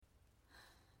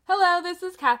Hello, this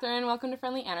is Catherine. Welcome to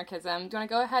Friendly Anarchism. Do you want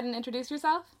to go ahead and introduce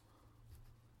yourself?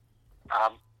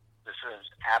 This is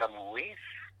Adam Wiese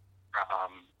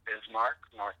from Bismarck,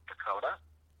 North Dakota.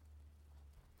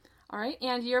 All right,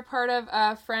 and you're part of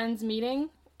a Friends meeting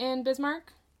in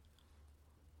Bismarck?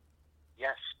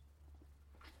 Yes.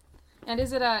 And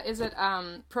is it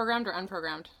programmed or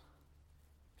unprogrammed?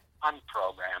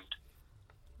 Unprogrammed.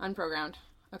 Unprogrammed.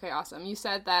 Okay, awesome. You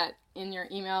said that in your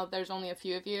email there's only a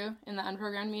few of you in the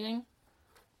unprogrammed meeting?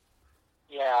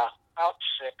 Yeah, about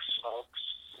 6 folks.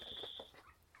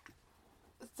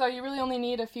 So you really only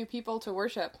need a few people to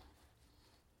worship.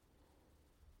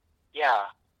 Yeah.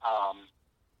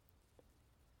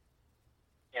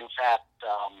 In fact,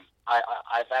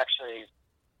 I've actually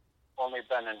only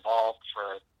been involved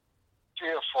for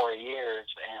 3 or 4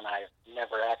 years, and I've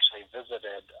never actually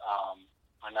visited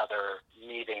another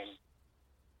meeting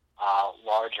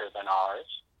larger than ours.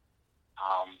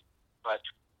 But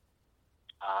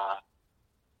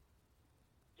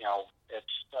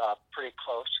it's a pretty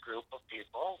close group of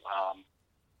people.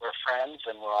 We're friends,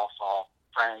 and we're also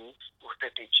friends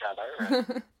with each other.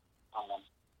 And,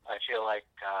 I feel like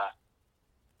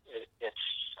it's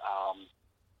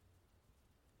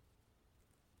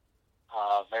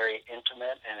a very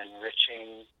intimate and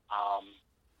enriching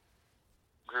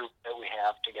group that we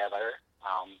have together.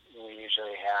 We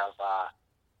usually have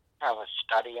kind of a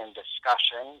study and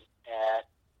discussion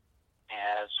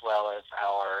as well as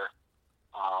our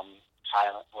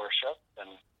silent worship, and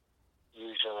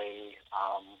usually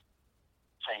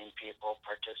same people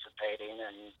participating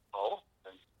in both.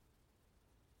 And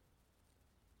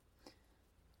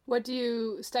What do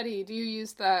you study? Do you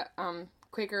use the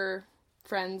Quaker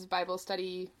Friends Bible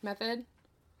study method?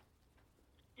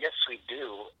 yes, we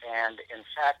do. And in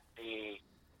fact, the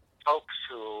folks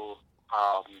who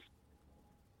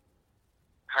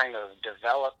kind of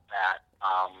developed that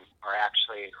are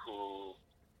actually who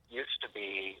used to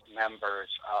be members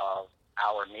of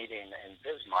our meeting in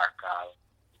Bismarck,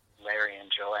 Larry and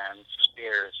Joanne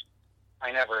Spears.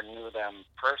 I never knew them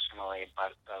personally,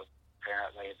 but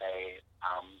apparently they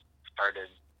started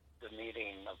the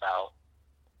meeting about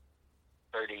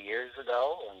 30 years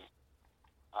ago, and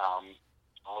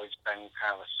always been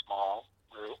kind of a small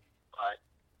group, but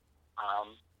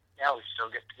yeah, we still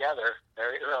get together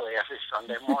very early every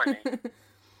Sunday morning.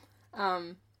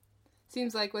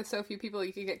 Seems like with so few people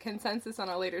you could get consensus on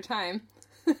a later time.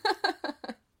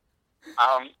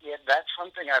 Yeah, that's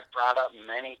something I've brought up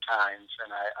many times,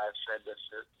 and I've said this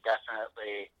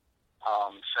definitely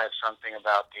says something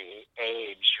about the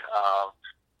age of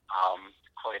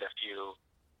quite a few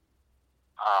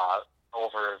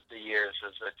over the years,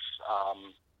 as it's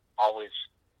always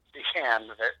began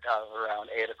around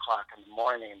 8 o'clock in the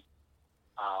morning,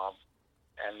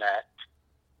 and that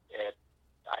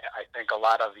I think a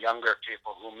lot of younger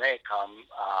people who may come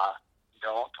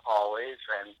don't always,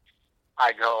 and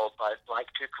I go, but like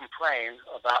to complain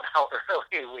about how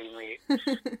early we meet.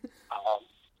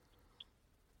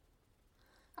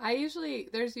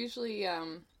 There's usually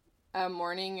a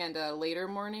morning and a later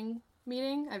morning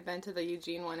meeting. I've been to the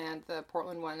Eugene one and the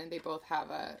Portland one, and they both have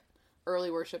a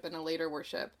early worship and a later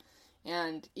worship.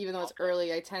 And even though it's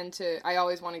early, I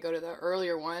always want to go to the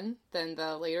earlier one than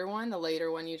the later one. The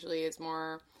later one usually is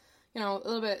more, a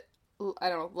little bit, I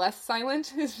don't know, less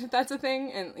silent, if that's a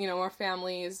thing, and, more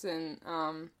families, and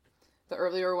the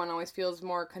earlier one always feels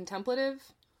more contemplative,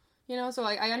 so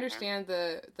I understand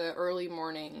the early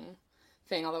morning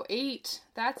thing, although 8,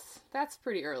 that's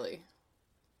pretty early.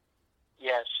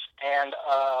 Yes, and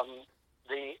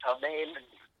the main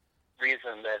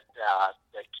reason that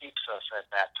keeps us at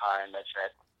that time is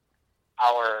that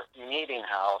our meeting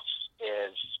house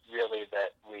is really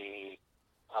that we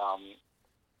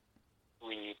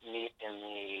meet in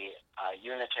the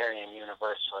Unitarian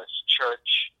Universalist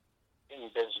Church in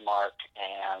Bismarck,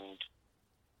 and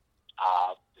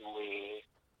we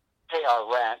pay our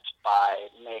rent by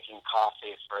making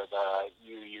coffee for the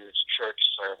UU's church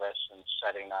service and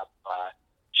setting up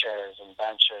chairs and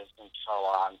benches and so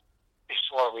on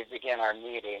before we begin our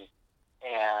meeting.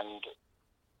 And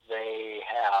they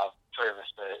have 2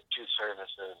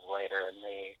 services later in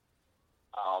the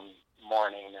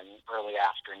morning and early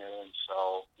afternoon,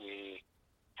 so we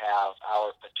have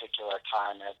our particular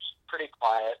time. It's pretty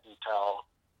quiet until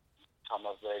some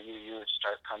of the UUs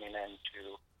start coming in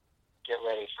to get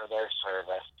ready for their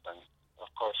service, and of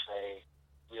course they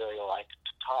really like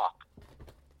to talk.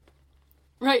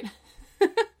 Right.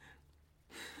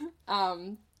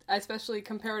 Especially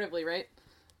comparatively, right?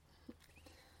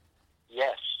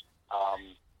 Yes.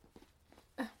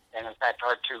 And in fact,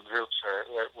 our 2 groups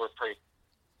we're pretty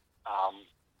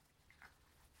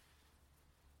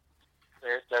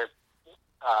they're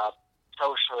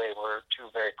socially, we're two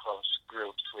very close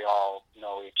groups. We all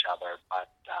know each other, but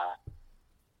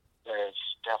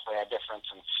there's definitely a difference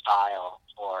in style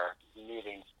for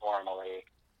meeting formally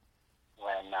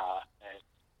when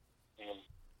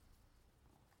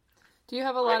do you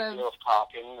have a lot of deal of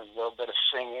talking, a little bit of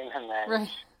singing, and then right.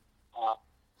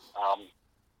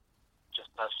 Just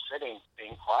us sitting,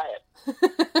 being quiet.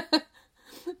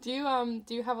 Do you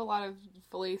have a lot of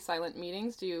fully silent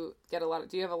meetings? Do you have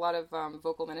a lot of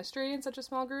vocal ministry in such a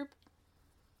small group?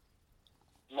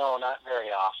 No, not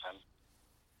very often.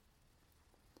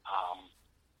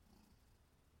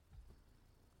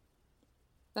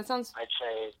 That sounds. I'd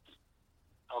say.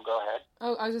 Oh, go ahead.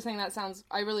 Oh, I was just saying that sounds.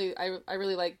 I really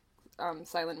like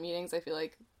silent meetings. I feel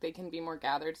like they can be more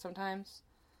gathered sometimes.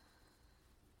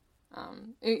 I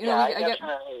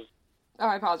definitely. Oh,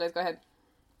 I apologize. Go ahead.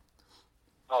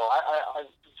 Oh, I would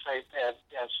say that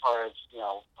as far as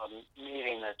a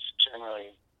meeting that's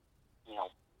generally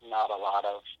not a lot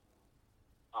of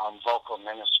vocal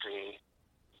ministry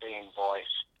being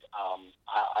voiced.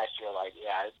 I feel like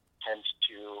it tends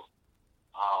to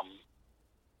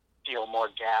feel more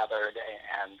gathered,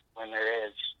 and when there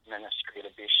is ministry to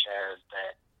be shared,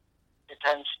 that it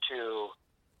tends to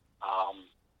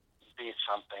be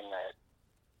something that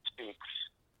speaks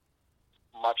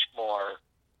much more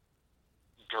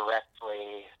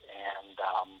directly and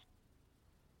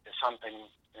is something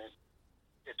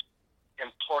it's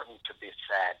important to be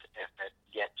said if it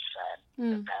gets said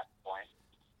at that point.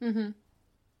 Mm-hmm.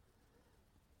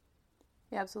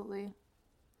 Yeah, absolutely.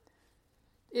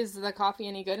 Is the coffee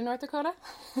any good in North Dakota?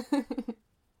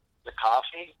 The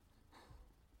coffee?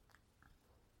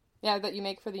 Yeah, that you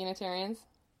make for the Unitarians?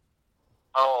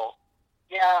 Oh,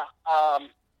 yeah.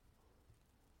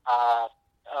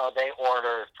 They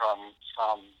order from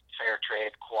some fair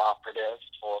trade cooperative,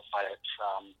 but it's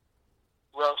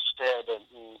roasted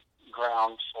and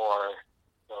ground for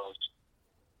those.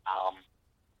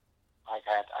 I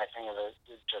think of it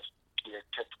as just your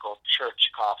typical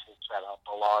church coffee setup,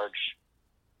 a large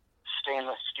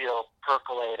stainless steel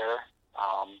percolator.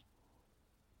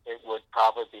 It would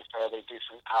probably be fairly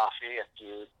decent coffee if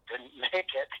you didn't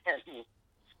make it in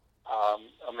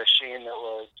a machine that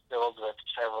was filled with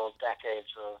several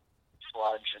decades of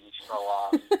sludge and so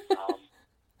on.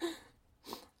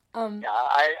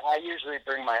 I usually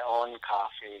bring my own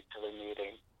coffee to the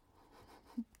meeting.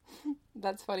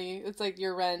 That's funny. It's like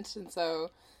your rent, and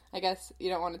so I guess you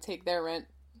don't want to take their rent.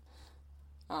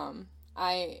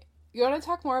 You want to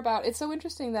talk more about, it's so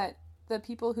interesting that the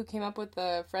people who came up with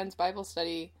the Friends Bible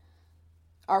Study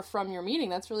are from your meeting.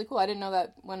 That's really cool. I didn't know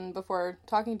that before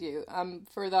talking to you.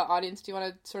 For the audience, do you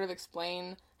want to sort of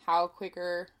explain how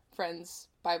Quaker Friends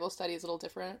Bible Study is a little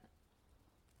different?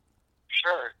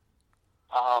 Sure.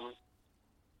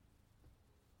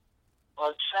 Well,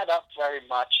 it's set up very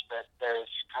much that there's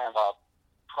kind of a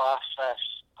process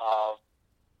of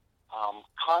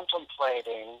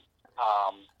contemplating,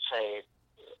 say,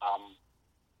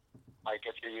 like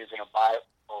if you're using a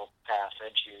Bible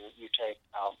passage, you take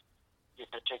your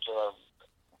particular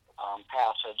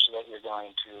passage that you're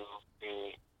going to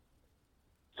be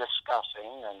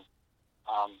discussing and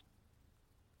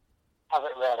have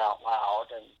it read out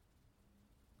loud and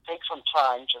take some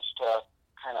time just to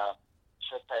kind of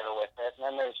sit there with it. And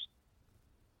then there's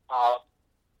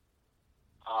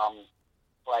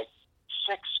like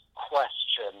 6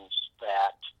 questions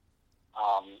that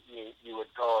you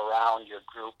would go around your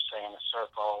group, say in a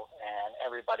circle, and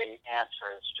everybody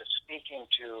answers, just speaking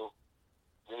to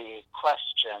the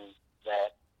question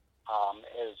that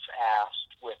is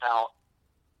asked without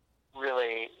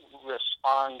really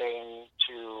responding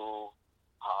to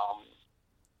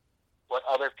what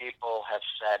other people have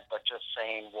said, but just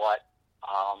saying what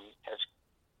is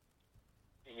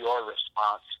your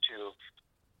response to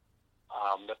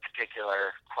the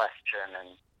particular question.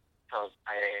 And so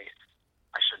I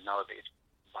should know these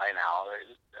by now.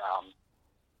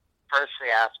 First,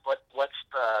 they ask, what's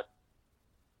the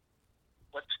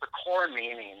core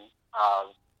meaning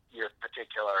of your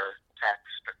particular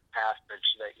text or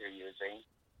passage that you're using?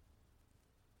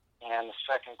 And the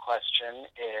second question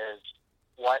is,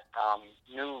 what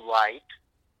new light,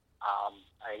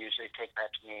 I usually take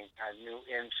that to mean a new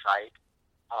insight,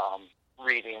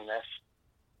 reading this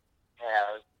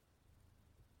has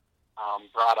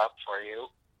brought up for you?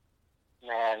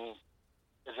 And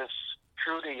is this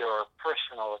true to your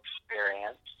personal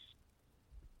experience?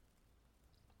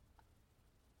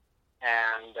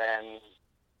 And then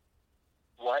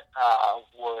what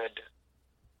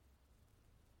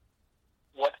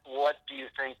do you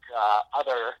think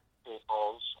other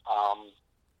people's,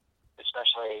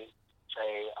 especially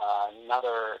say,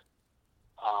 another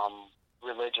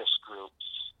religious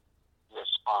group's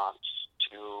response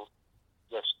to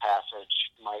this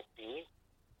passage might be.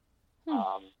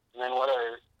 And then what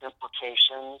are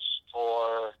implications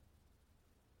for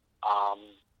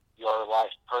your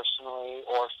life personally,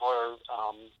 or for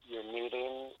your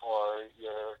meeting or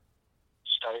your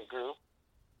study group?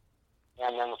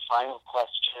 And then the final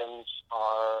questions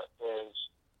is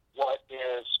what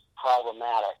is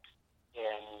problematic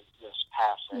in this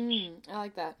passage? I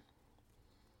like that.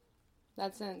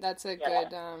 That's a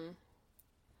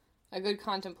good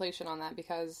contemplation on that,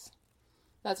 because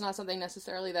that's not something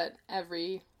necessarily that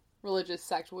every religious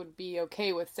sect would be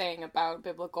okay with saying about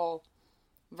biblical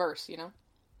verse, you know?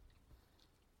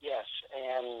 Yes,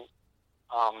 and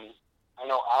I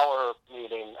know our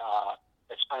meeting,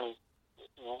 it's been,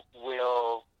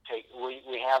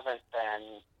 we haven't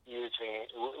been using,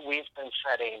 we've been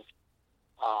setting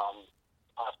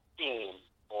a theme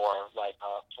for like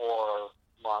a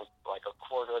 4-month, like a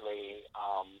quarterly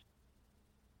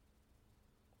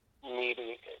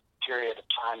meeting period of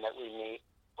time that we meet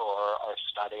for our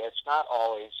study. It's not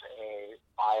always a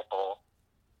Bible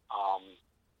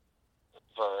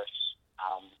verse.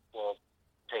 We'll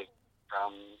take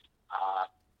from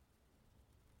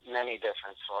many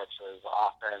different sources,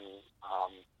 often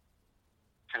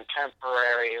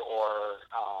contemporary or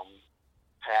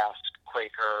past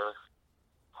Quaker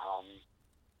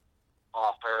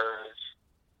authors.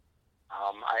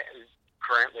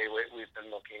 Currently, we've been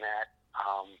looking at,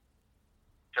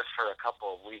 just for a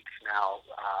couple of weeks now,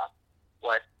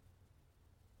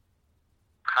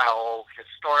 how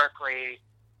historically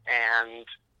and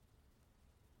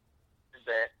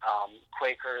that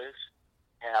Quakers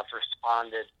have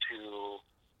responded to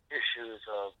issues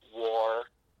of war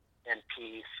and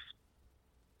peace,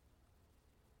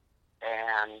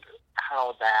 and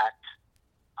how that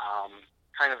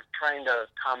kind of trying to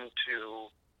come to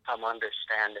some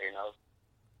understanding of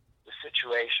the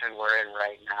situation we're in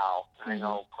right now. And I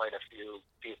know quite a few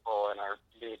people in our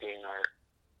meeting are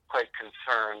quite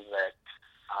concerned that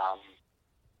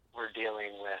we're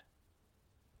dealing with,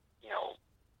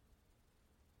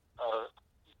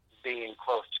 being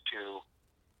close to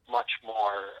much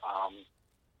more,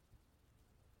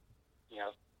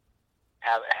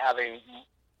 having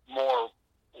more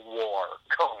war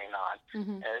going on,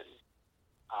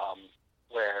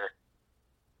 where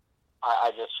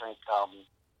I just think,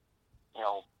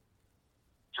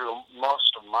 through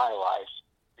most of my life,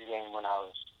 beginning when I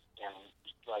was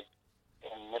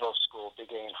in middle school,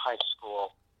 beginning high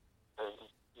school, the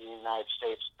United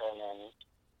States been in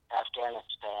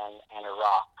Afghanistan and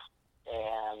Iraq,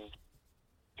 and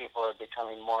people are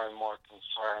becoming more and more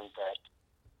concerned that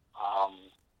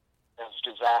as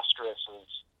disastrous as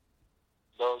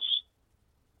those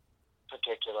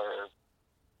particular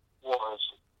wars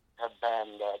have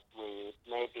been, that we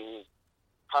may be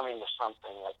coming to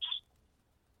something that's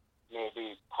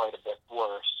maybe quite a bit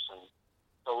worse. And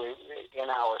so in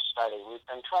our study, we've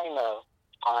been trying to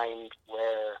find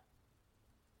where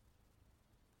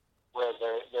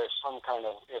there's some kind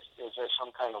of, is there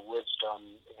some kind of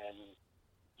wisdom in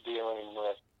dealing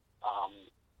with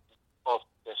both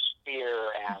this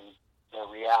fear and the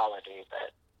reality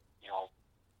that,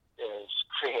 is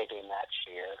creating that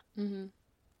fear.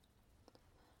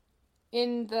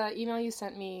 In the email you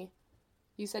sent me,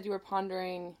 you said you were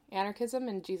pondering anarchism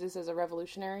and Jesus as a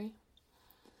revolutionary.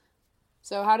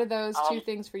 So how did those two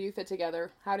things for you fit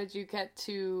together? How did you get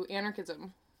to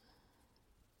anarchism?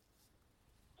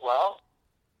 Well,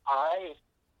 I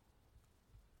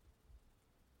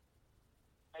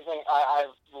think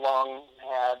I've long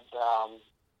had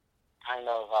kind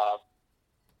of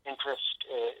interest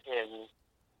in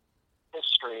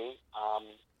history,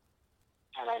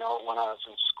 and I know when I was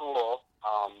in school,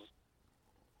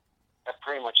 at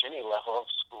pretty much any level of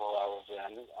school I was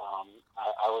in,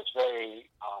 I was very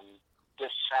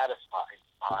dissatisfied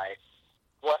by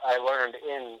what I learned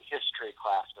in history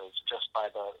classes, just by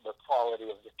the quality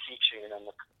of the teaching and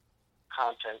the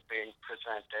content being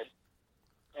presented.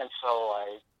 And so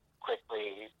I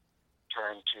quickly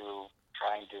turned to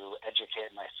trying to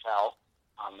educate myself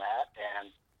on that,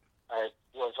 and I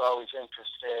was always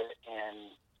interested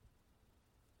in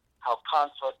how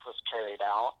conflict was carried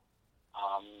out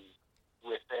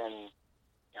within,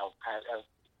 kind of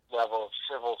a level of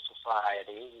civil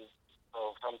society.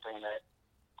 So something that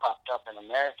popped up in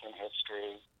American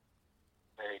history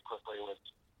very quickly was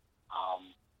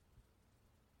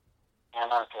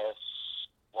anarchists,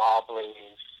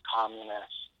 wobblies,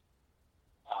 communists,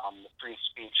 the free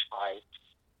speech fight,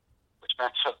 which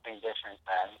meant something different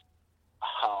then.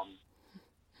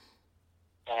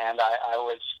 And I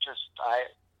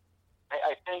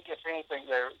think if anything,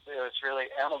 there was really,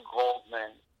 Emma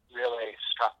Goldman really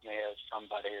struck me as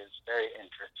somebody who's very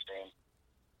interesting.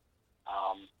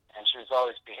 And she was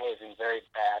always behaving very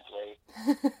badly.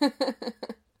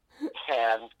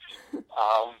 And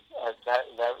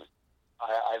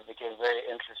I became very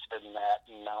interested in that,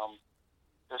 and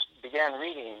just began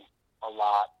reading a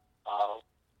lot of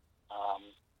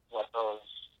what those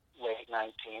late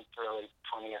 19th, early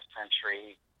 20th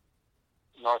century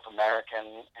North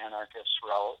American anarchists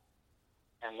wrote,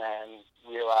 and then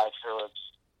realized there was,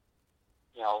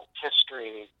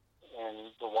 history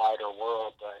in the wider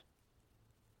world that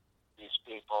these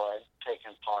people had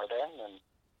taken part in, and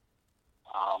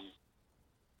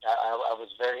I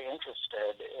was very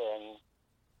interested in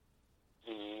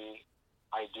the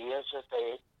ideas that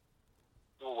they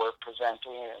were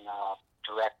presenting in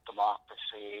direct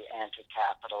democracy,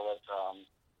 anti-capitalism,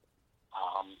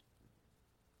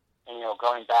 and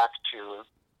going back to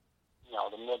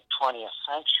the mid-20th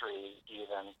century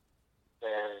even,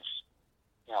 there's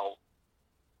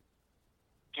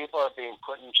people are being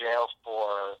put in jail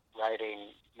for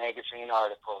writing magazine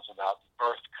articles about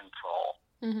birth control.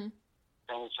 Mm-hmm.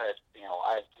 Things that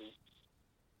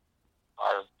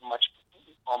are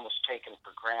almost taken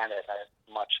for granted,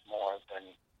 much more than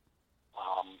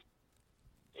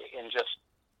in just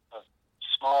a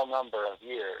small number of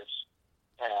years.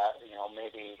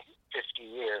 Maybe 50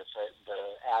 years, the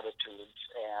attitudes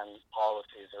and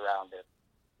policies around it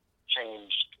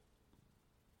changed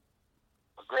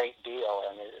a great deal,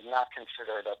 and it is not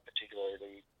considered a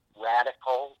particularly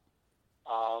radical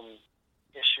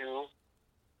issue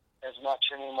as much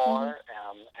anymore.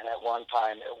 Mm-hmm. And at one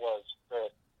time, it was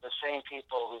the same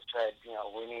people who said,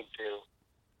 we need to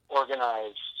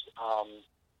organize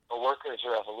a workers'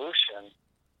 revolution,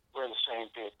 were the same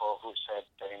people who said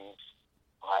things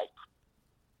like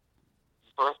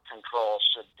birth control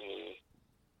should be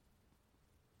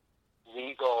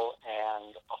legal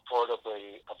and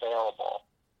affordably available.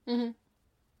 Mm-hmm.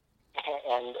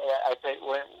 And I think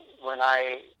when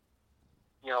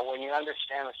you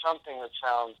understand something that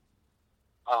sounds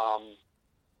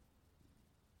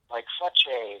like such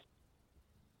a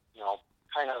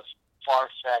kind of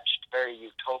far-fetched, very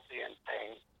utopian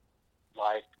thing,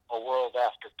 like a world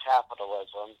after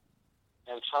capitalism,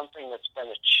 and something that's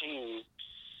been achieved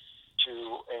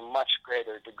to a much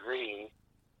greater degree,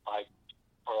 like,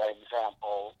 for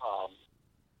example,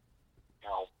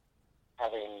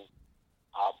 having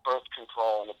birth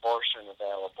control and abortion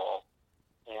available,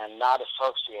 and not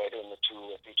associating the two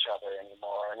with each other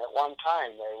anymore. And at one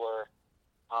time, they were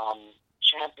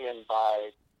championed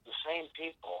by the same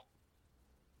people.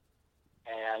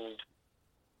 And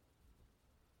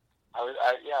I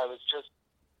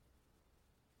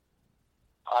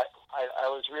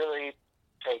was really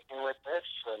taken with this,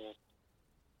 and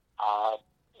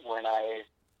when I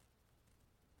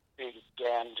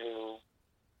began to,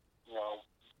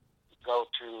 go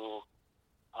to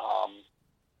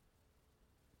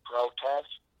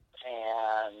protests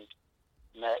and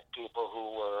met people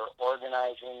who were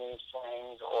organizing these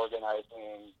things,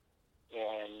 organizing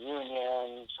in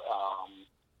unions,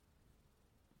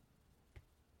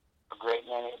 a great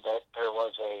many, that there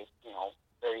was a,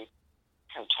 very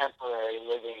contemporary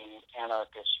living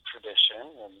anarchist tradition,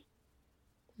 and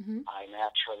mm-hmm. I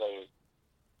naturally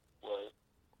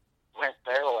went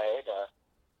their way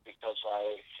because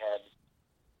I had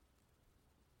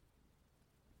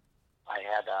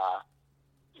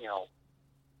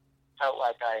felt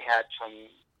like I had some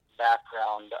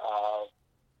background of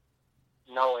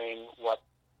knowing what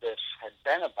this had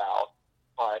been about,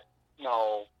 but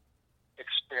no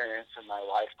experience in my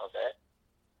life of it.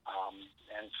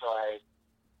 And so I,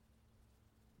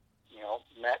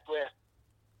 met with,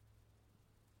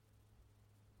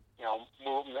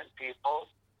 movement people,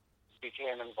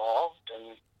 became involved,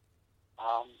 and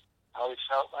I always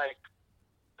felt like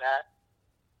that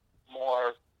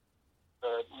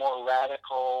the more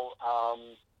radical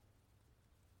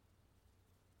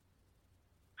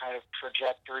kind of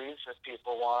trajectories that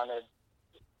people wanted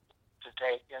to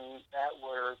take, and that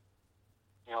were,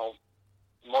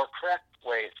 more correct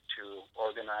ways to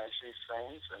organize these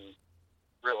things and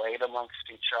relate amongst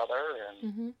each other, and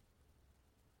mm-hmm.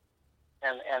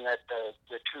 and that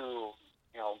the two,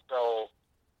 go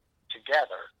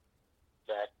together.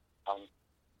 That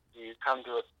you come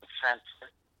to a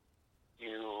consensus,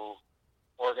 you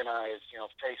organize,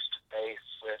 face to face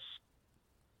with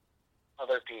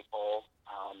other people.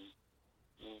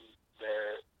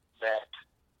 That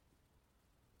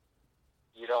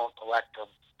you don't elect a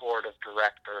board of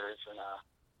directors and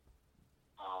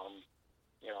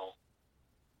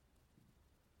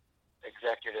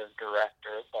executive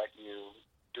director, but you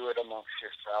do it amongst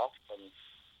yourself, and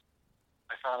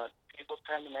I found that people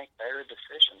tend to make better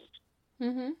decisions.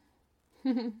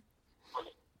 Mm-hmm.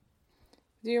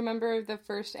 Do you remember the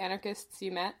first anarchists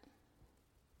you met?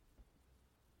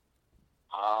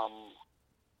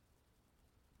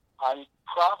 I'm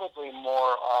probably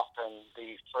more often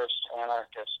the first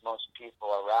anarchist most people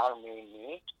around me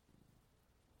meet,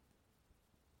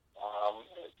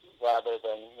 rather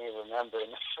than me remembering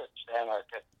the first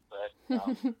anarchist that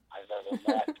I've ever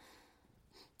met.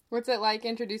 What's it like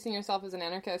introducing yourself as an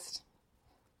anarchist?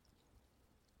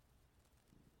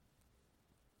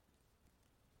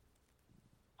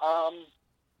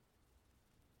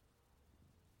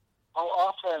 I'll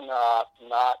often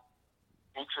not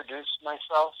introduce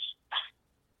myself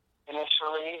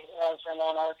initially as an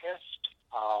anarchist,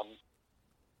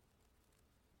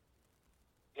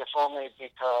 if only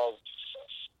because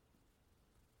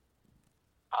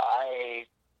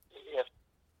if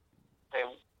they,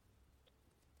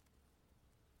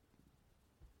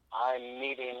 I'm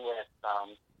meeting with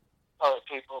other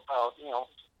people about,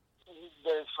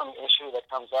 there's some issue that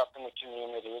comes up in the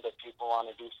community that people want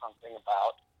to do something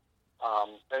about.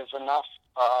 There's enough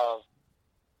of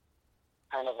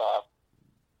kind of a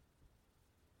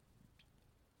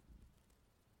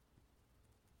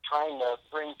trying to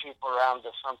bring people around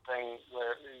to something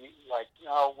where, like,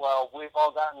 well, we've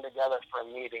all gotten together for a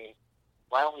meeting.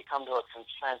 Why don't we come to a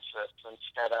consensus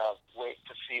instead of wait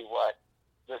to see what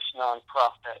this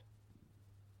nonprofit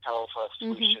tells us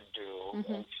we should do,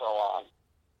 and so on.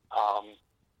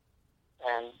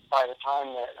 And by the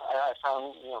time that I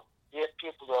found, you get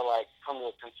people to like come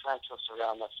to a consensus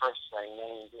around the first thing,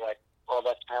 then you'd be like, well,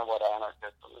 that's kind of what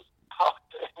anarchism is about,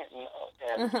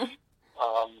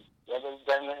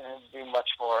 then it'd be much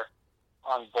more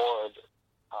on board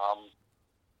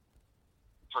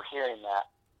for hearing that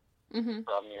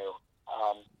from you.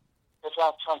 It's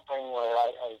not something where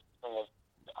I think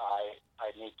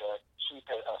I need to keep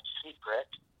it a secret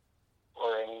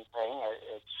or anything.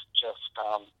 It's just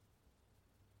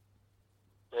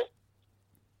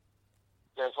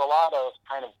there's a lot of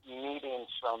kind of meeting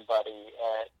somebody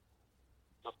at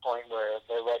the point where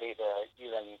they're ready to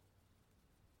even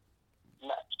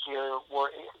hear.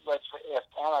 Let's say if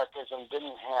anarchism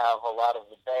didn't have a lot of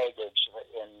the baggage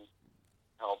in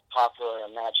popular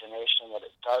imagination that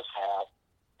it does have,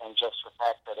 and just the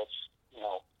fact that it's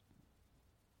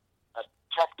a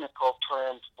technical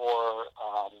term for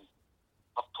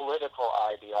a political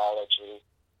ideology.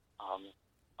 A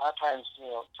lot of times,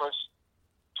 first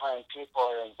time people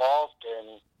are involved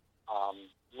in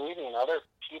meeting other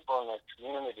people in the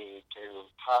community to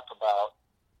talk about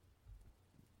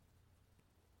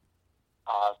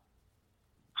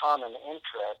common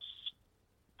interests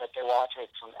that they want to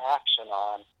take some action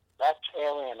on, that's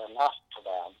alien enough to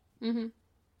them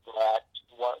that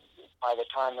by the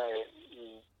time they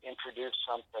introduce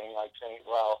something like saying,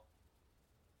 well,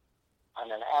 I'm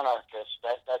an anarchist,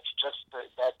 that's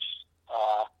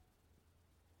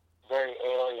very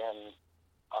alien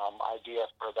idea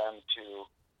for them to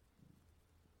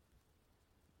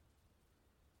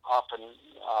often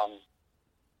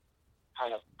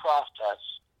kind of process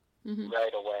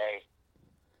right away.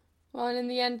 Well, and in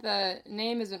the end, the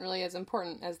name isn't really as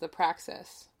important as the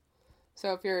praxis.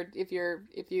 So if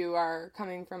you are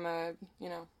coming from a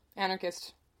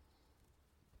anarchist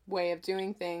way of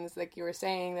doing things, like you were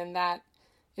saying, then that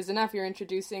is enough. You're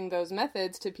introducing those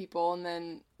methods to people, and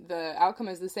then the outcome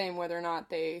is the same whether or not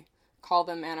they call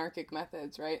them anarchic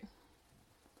methods, right?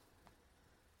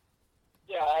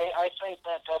 Yeah, I think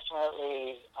that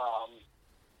definitely,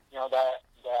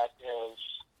 that is,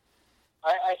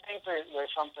 I think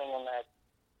there's something in that,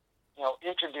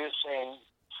 introducing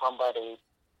somebody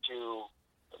to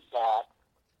that,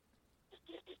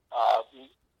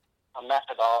 a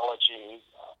methodology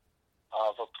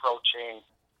of approaching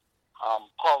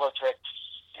politics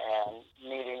and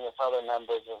meeting with other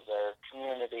members of their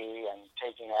community and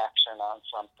taking action on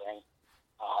something,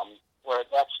 where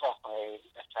that's definitely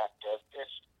effective. If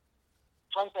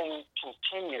something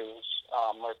continues,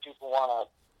 where people want to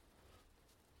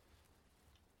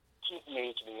keep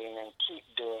meeting and keep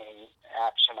doing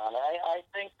action on it, I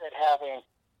think that having,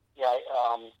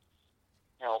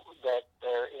 that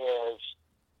there is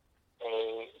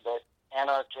that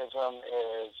anarchism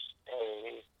is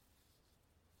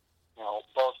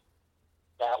both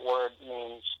that word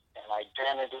means an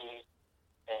identity,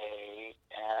 an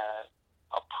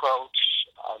approach,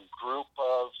 a group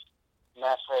of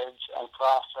methods and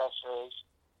processes,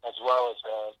 as well as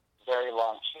a very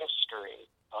long history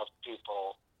of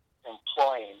people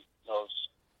employing those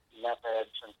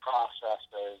methods and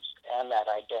processes and that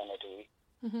identity,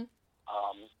 Mm-hmm.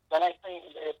 then I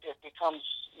think it becomes,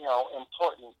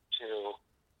 important to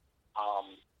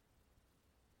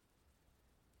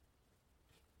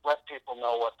let people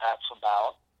know what that's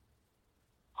about,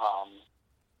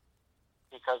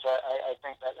 because I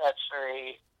think that's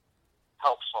very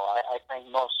helpful. I think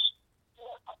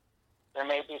there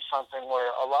may be something where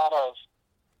a lot of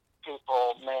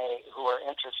people who are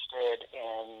interested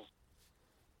in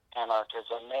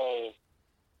anarchism may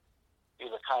be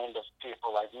the kind of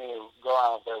people like me who go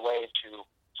out of their way to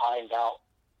find out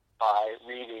by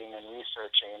reading and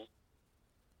researching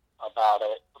about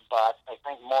it. But I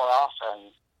think more often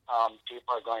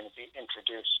people are going to be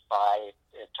introduced by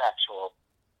its actual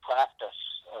practice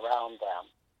around them.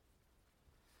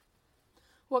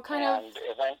 What kind of...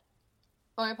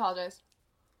 Oh, I apologize.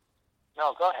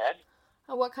 No, go ahead.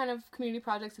 What kind of community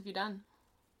projects have you done?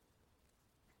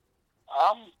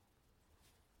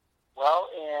 Well,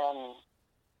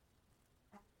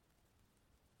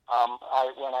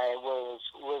 when I was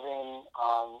living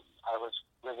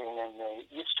in the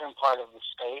eastern part of the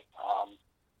state,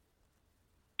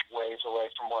 ways away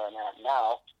from where I'm at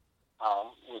now.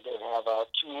 We did have a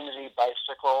community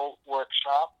bicycle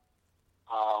workshop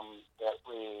that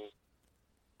we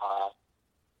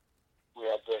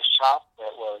had this shop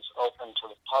that was open to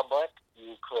the public.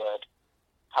 You could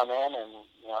come in and,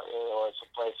 it was a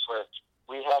place where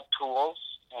we had tools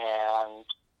and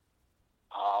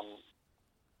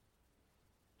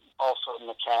also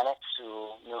mechanics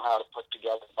who knew how to put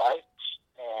together bikes,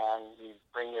 and you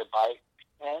bring your bike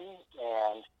in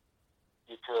and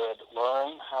you could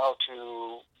learn how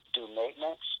to do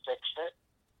maintenance, fix it.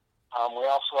 We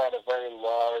also had a very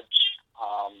large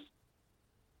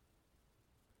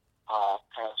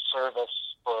kind of service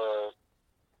for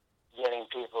getting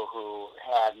people who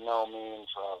had no means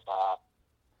of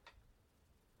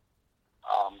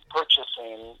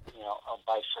purchasing, a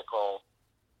bicycle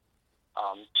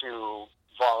to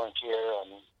volunteer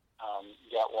and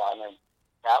get one. And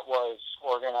that was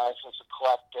organized as a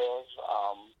collective.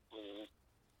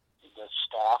 The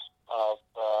staff of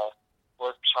the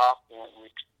workshop, we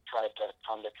tried to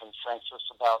come to consensus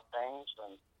about things,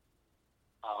 and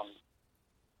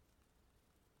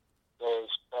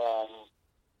there's been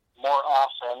more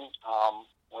often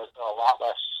with a lot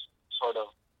less sort of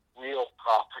real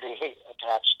property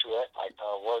attached to it, like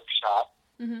a workshop,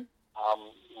 Mm-hmm.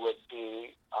 would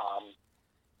be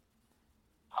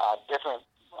different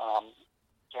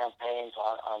campaigns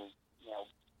on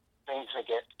things that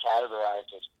get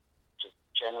categorized as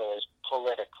generally as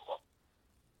political.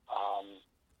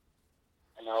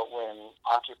 I know when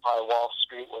Occupy Wall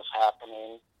Street was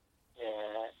happening,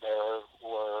 there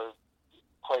were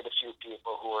quite a few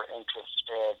people who were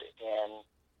interested in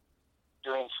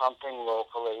doing something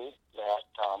locally that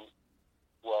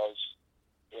was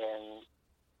in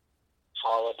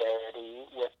solidarity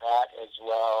with that, as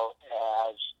well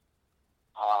as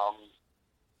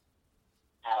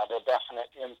had a definite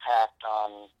impact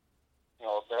on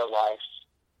their life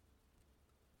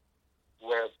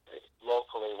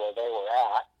locally where they were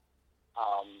at,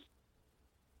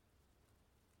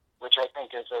 which I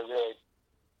think is a really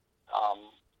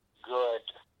good,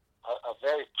 a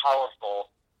very powerful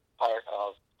part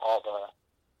of all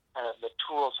the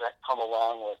tools that come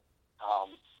along with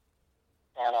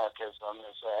anarchism,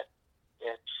 is that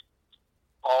it's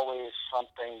always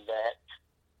something that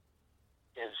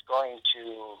is going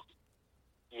to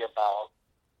be about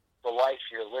the life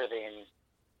you're living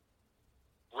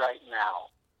right now.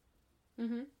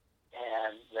 Mm-hmm.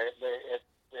 And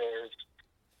there's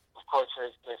of course,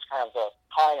 there's kind of a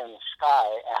pie in the sky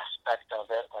aspect of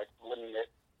it. Like, wouldn't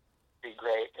it be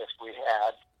great if we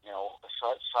had, a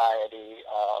society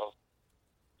of,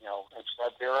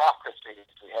 instead of bureaucracies,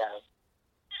 we have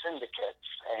syndicates,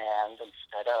 and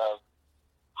instead of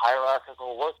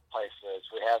hierarchical workplaces,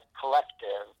 we have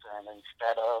collectives, and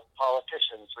instead of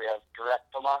politicians, we have direct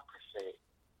democracy.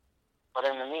 But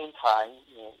in the meantime,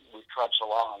 we trudge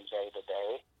along day to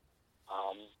day,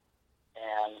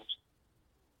 and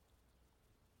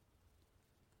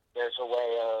there's a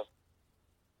way of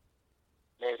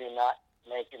maybe not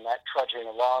making that trudging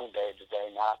along day to day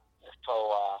not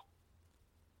so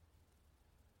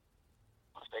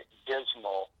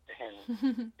dismal in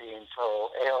being so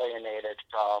alienated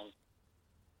from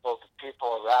both the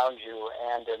people around you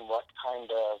and in what kind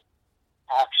of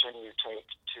action you take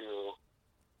to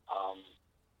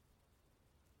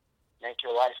make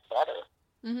your life better.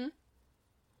 Mm-hmm.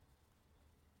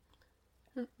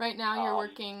 Right now you're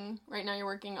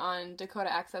working on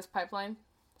Dakota Access Pipeline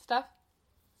stuff?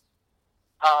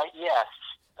 Yes.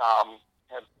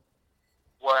 Have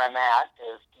where I'm at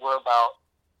is we're about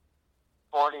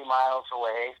 40 miles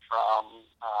away from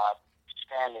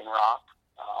Standing Rock.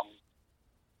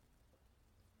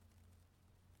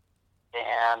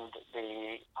 And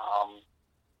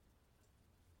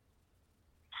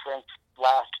since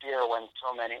last year when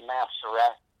so many mass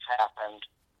arrests happened,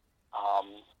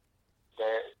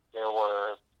 there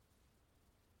were,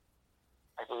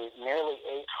 I believe, nearly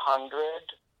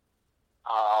 800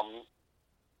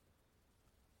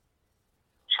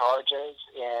 charges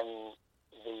in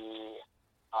the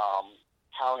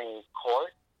county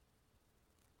court.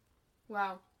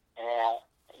 Wow. And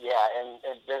yeah,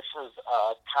 and this is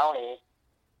a county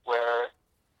where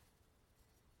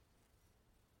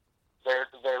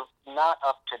they're not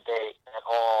up to date at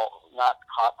all, not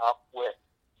caught up with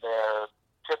their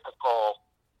typical,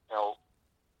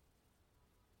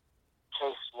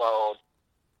 caseload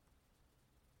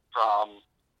from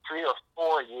 3 or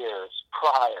 4 years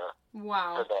prior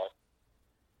Wow. to this.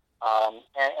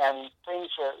 And things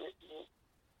that,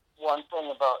 one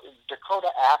thing about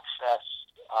Dakota Access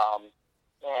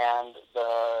and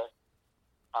the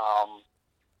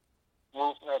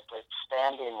movement at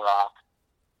Standing Rock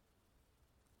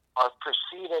are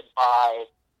preceded by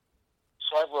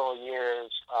several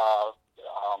years of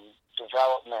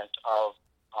development of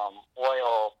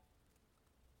oil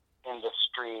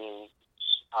industry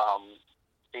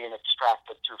being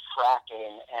extracted through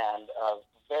fracking and a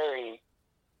very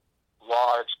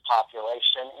large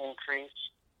population increase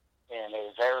in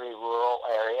a very rural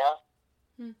area.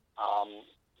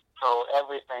 So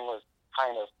everything was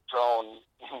kind of thrown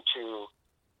into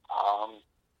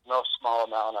no small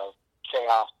amount of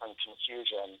chaos and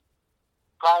confusion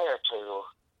prior to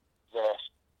this.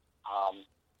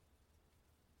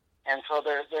 And so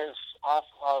there's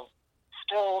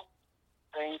still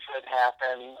things that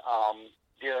happen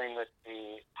dealing with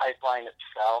the pipeline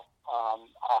itself,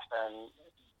 often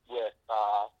with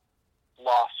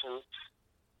lawsuits.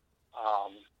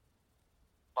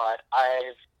 But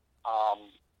I've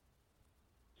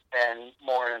been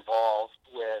more involved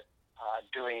with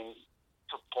doing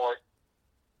support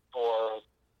for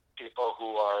people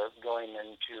who are going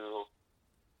into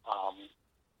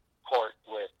court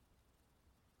with,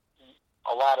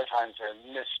 a lot of times they're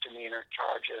misdemeanor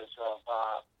charges of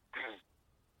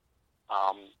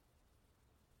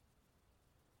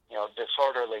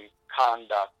disorderly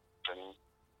conduct and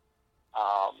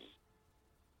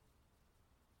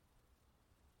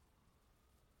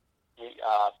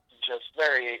just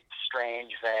very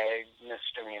strange, vague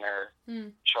misdemeanor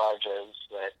charges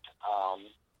that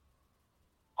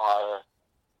are,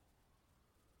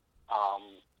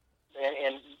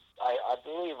 and I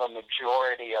believe a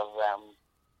majority of them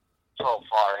so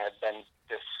far have been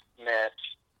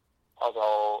dismissed,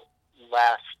 although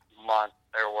last month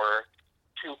there were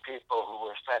 2 people who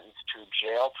were sentenced to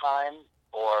jail time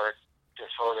for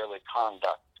disorderly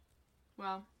conduct.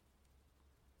 Wow.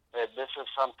 This is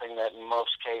something that in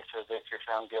most cases, if you're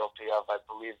found guilty of, I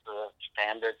believe the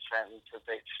standard sentence is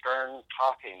a stern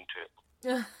talking to.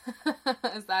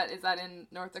 Is that in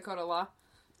North Dakota law?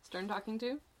 Stern talking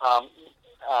to?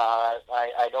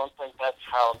 I don't think that's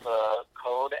how the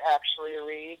code actually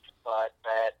reads, but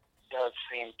that does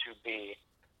seem to be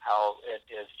how it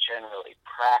is generally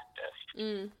practiced.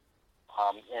 In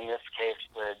this case,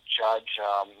 the judge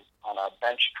on a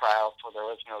bench trial, so there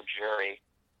was no jury,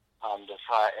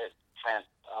 sent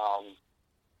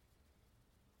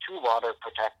 2 water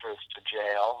protectors to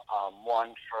jail.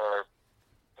 One for,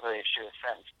 I believe she was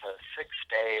sentenced to 6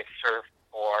 days, served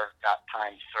 4, got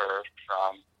time served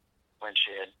from when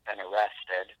she had been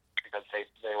arrested, because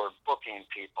they were booking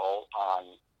people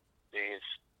on these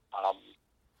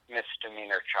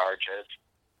misdemeanor charges,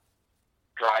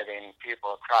 driving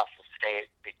people across the state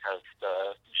because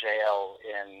the jail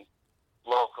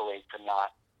locally could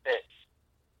not fit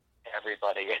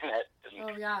everybody in it.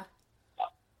 Oh, yeah.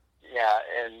 Yeah,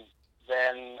 and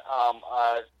then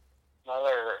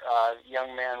another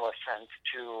young man was sentenced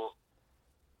to,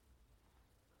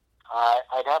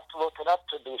 I'd have to look it up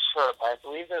to be sure, but I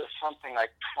believe it was something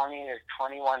like 20 or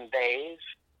 21 days,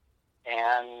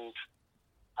 and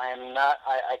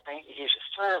I think he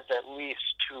served at least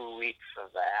 2 weeks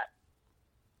of that.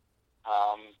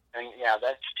 And yeah,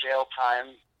 that's jail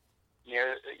time,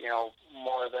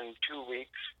 more than 2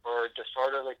 weeks for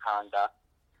disorderly conduct.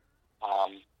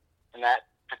 And that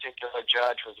particular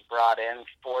judge was brought in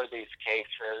for these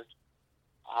cases.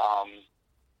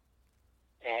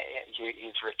 And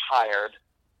he's retired,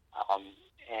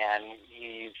 and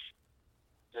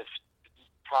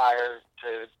prior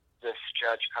to this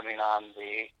judge coming on,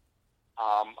 the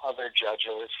other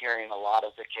judges hearing a lot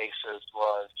of the cases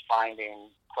was finding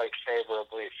quite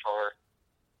favorably for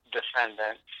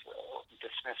defendants,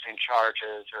 dismissing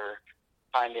charges or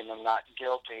finding them not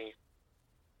guilty.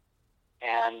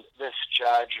 And this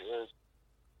judge is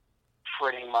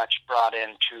pretty much brought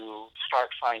in to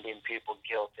start finding people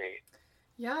guilty.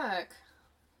 Yuck.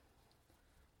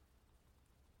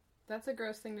 That's a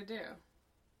gross thing to do.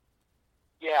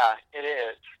 Yeah, it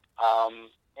is.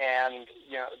 And,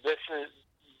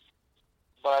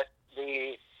 but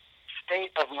the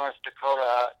state of North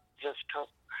Dakota just took,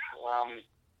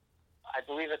 I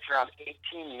believe it's around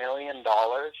 $18 million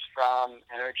from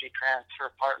Energy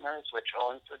Transfer Partners, which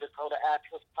owns the Dakota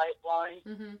Access Pipeline,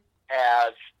 Mm-hmm.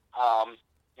 as,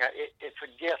 it's a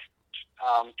gift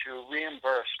to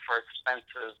reimburse for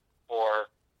expenses for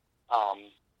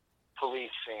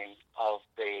policing of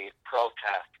the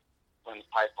protest when the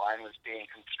pipeline was being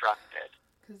constructed.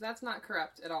 Because that's not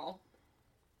corrupt at all.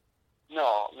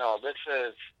 No, this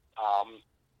is,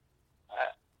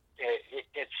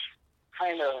 it's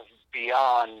kind of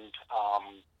beyond,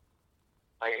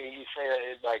 like you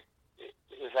say, like,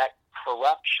 is that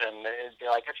corruption? It'd be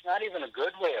like, it's not even a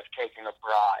good way of taking a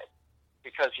bribe,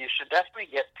 because you should definitely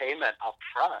get payment up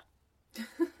front.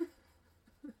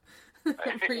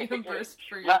 Reimbursed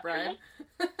for your bribe.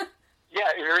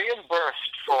 Yeah, you're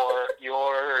reimbursed for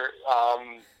your,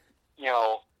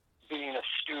 being a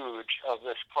stooge of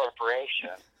this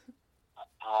corporation.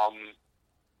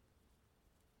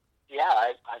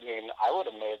 I would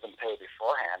have made them pay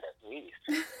beforehand at least.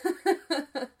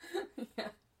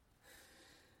 Yeah.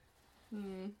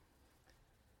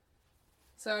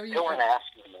 So have they weren't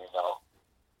asking me, though.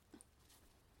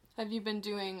 Have you been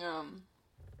doing,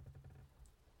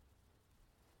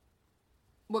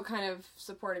 what kind of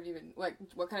support have you been,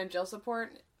 what kind of jail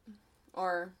support,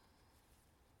 or?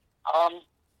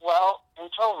 Well,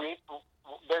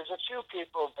 there's a few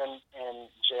people have been in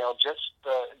jail. Just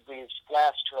these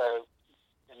last two I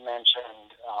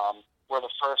mentioned were the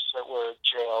first that were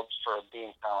jailed for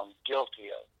being found guilty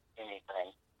of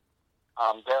anything.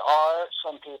 There are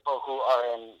some people who are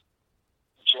in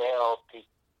jail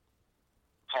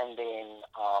pending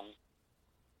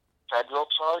federal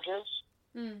charges.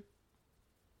 And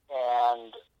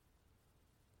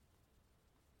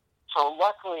so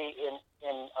luckily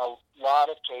in a lot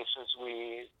of cases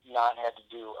we've not had to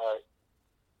do a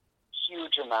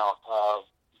huge amount of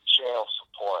jail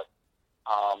support.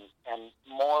 And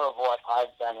more of what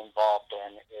I've been involved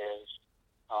in is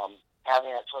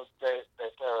having it so that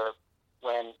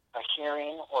when a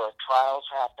hearing or a trial's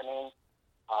happening,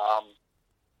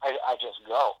 I just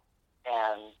go.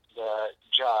 And the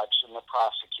judge and the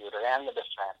prosecutor and the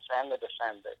defense and the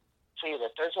defendant see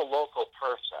that there's a local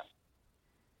person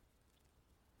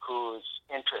who's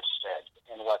interested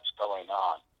in what's going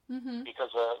on. Mm-hmm.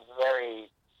 Because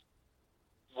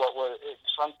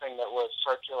something that was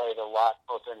circulated a lot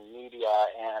both in media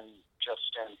and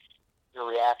just in the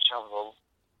reaction of the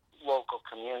local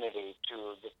community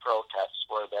to the protests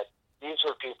were that these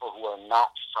were people who were not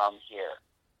from here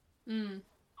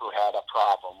who had a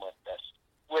problem with this,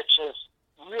 which is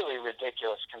really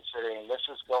ridiculous considering this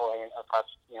is going across,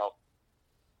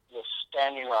 the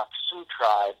Standing Rock Sioux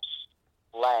Tribe's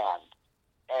land.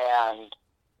 And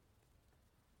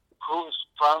who's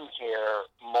from here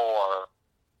more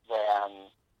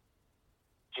than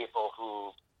people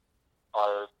who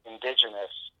are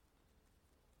indigenous?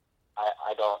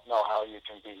 I don't know how you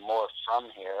can be more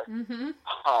from here. Mm-hmm.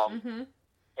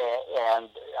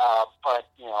 But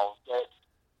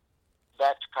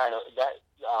that's kind of that.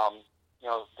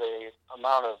 The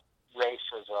amount of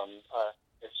racism,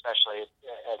 especially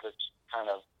as it's kind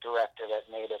of directed at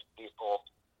Native people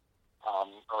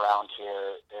around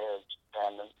here, has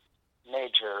been a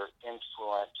major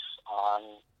influence on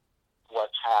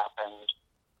what's happened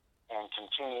and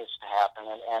continues to happen.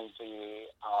 And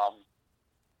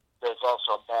there's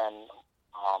also been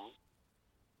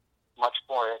much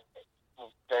more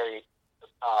very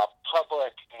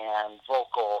public and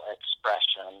vocal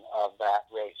expression of that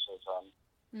racism.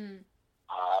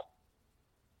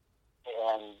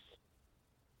 And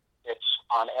it's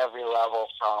on every level,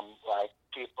 from like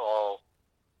people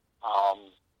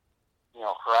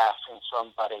harassing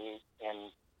somebody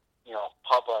in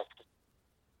public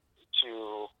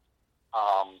to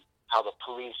how the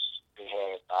police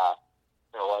behave.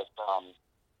 There was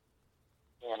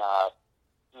in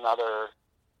another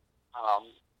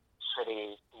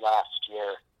city last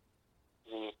year,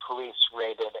 the police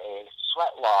raided a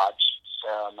sweat lodge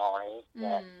ceremony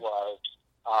that was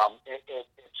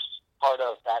it's part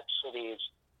of that city's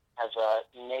has a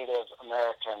Native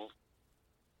American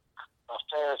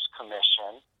Affairs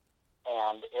Commission,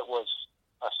 and it was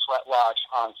a sweat lodge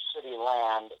on city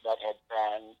land that had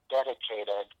been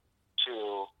dedicated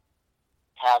to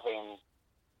having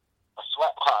a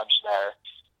sweat lodge there,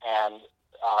 and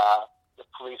the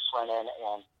police went in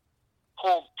and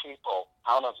pulled people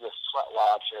out of this sweat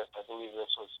lodge. I believe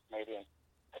this was maybe in,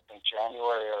 I think,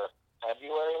 January or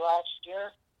February last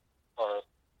year, or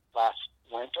last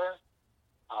winter.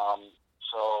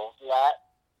 So that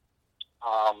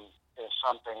is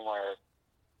something where,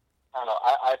 I don't know,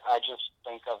 I just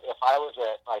think of, if I was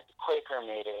at like the Quaker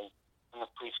meeting and the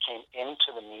police came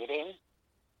into the meeting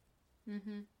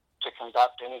to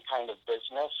conduct any kind of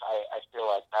business, I feel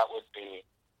like that would be,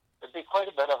 it'd be quite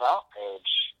a bit of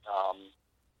outrage,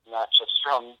 not just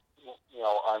from,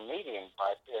 our meeting,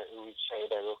 but we'd say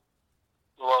to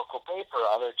the local paper,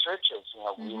 other churches,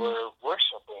 we were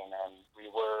worshiping and we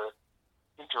were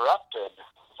interrupted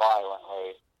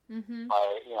violently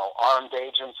by, armed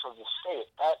agents of the state.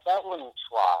 That wouldn't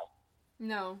fly.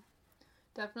 No.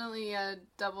 Definitely a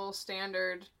double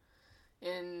standard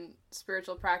in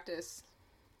spiritual practice.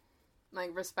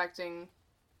 Like respecting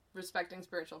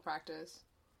spiritual practice.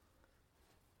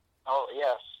 Oh,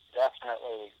 yes,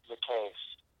 definitely the case.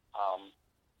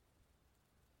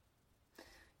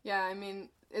 Yeah, I mean,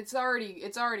 it's already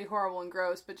horrible and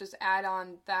gross, but just add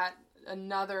on that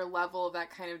another level of that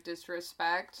kind of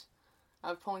disrespect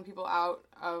of pulling people out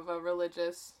of a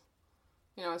religious,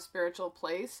 a spiritual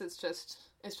place. It's just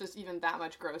even that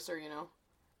much grosser, Yeah,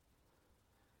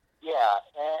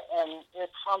 and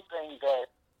it's something that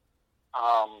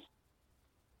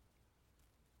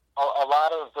a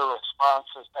lot of the response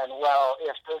has been, well,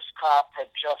 if this cop had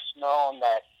just known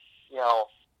that,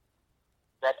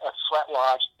 that a sweat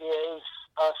lodge is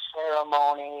a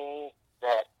ceremony,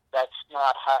 that's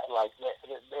not how, like,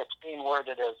 it's being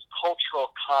worded as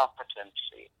cultural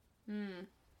competency. And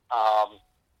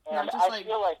I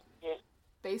feel like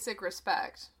basic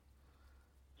respect.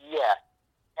 Yeah,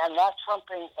 and that's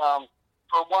something,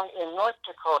 for one, in North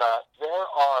Dakota, there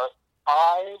are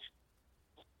 5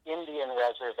 Indian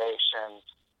reservations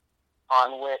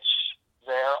on which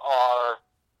there are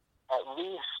at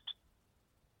least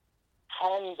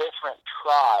 10 different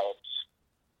tribes,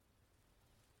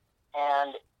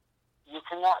 and you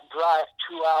cannot drive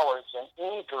 2 hours in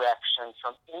any direction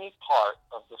from any part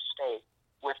of the state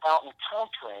without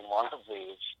encountering one of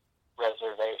these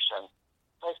reservations.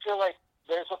 So I feel like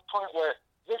there's a point where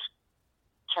this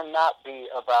cannot be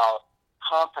about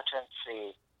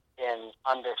competency in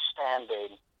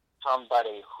understanding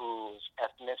somebody whose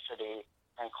ethnicity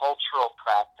and cultural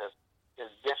practice is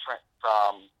different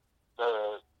from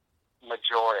the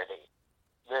majority.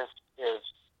 This is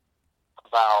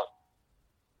about,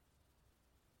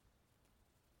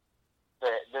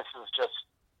 this is just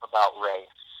about race.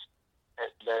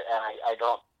 And I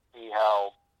don't see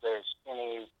how there's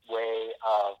any way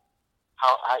of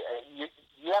how you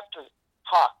have to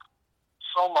talk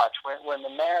so much. When the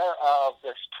mayor of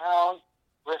this town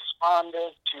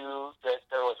responded to that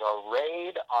there was a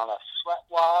raid on a sweat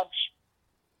lodge,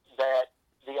 that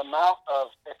the amount of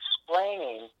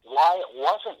explaining why it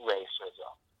wasn't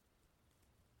racism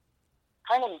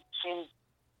kind of seemed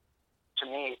to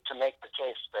me to make the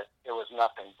case that it was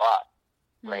nothing but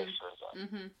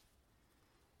racism.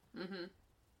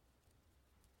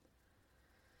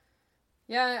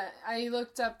 Yeah, I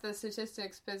looked up the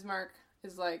statistics. Bismarck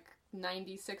is like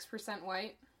 96%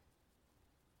 white.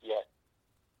 Yeah.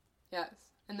 Yes.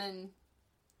 And then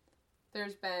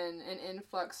there's been an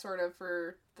influx sort of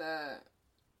for the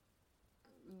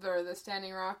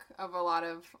Standing Rock of a lot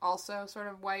of also sort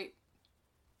of white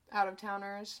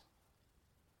out-of-towners.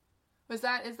 Is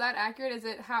that accurate? Is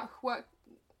it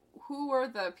who were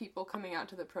the people coming out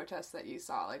to the protests that you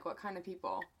saw? Like, what kind of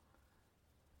people?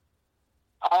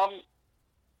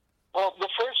 Well, the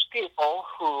first people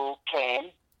who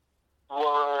came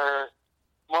were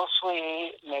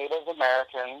mostly Native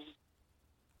Americans,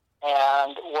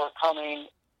 and were coming,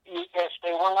 if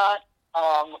they were not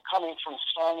coming from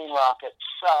Standing Rock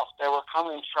itself, they were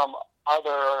coming from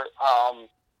other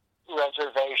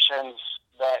reservations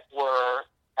that were,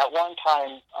 at one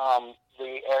time,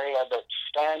 the area that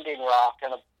Standing Rock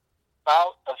and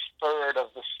about a third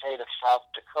of the state of South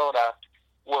Dakota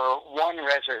were one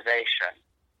reservation.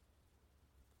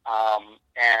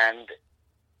 And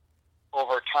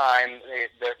over time,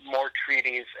 more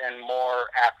treaties and more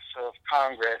acts of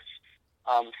Congress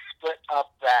split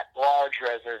up that large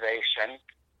reservation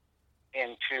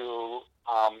into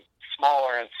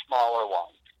smaller and smaller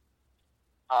ones.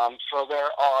 So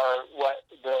there are, what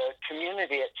the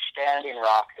community at Standing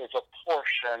Rock is a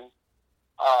portion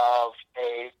of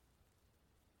a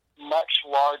much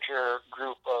larger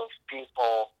group of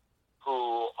people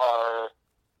who are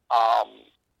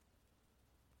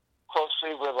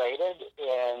closely related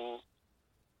in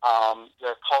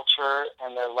their culture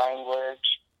and their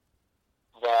language,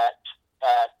 that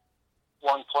at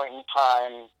one point in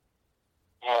time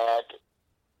had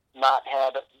not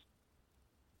had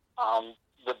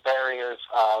the barriers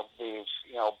of these,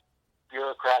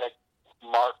 bureaucratic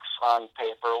marks on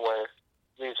paper where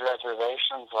these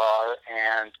reservations are,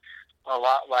 and a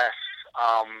lot less,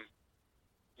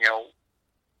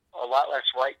 a lot less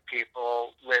white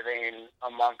people living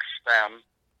amongst them.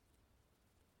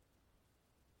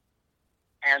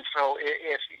 And so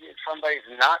if somebody's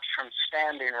not from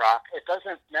Standing Rock, it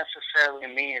doesn't necessarily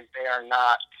mean they are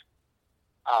not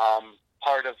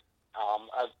part of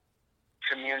a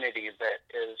community that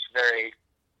is very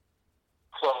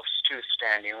close to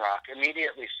Standing Rock.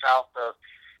 Immediately south of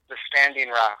the Standing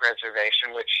Rock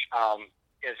Reservation, which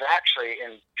is actually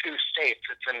in two states.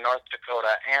 It's in North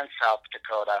Dakota and South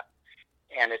Dakota,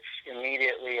 and it's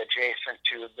immediately adjacent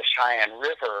to the Cheyenne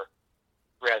River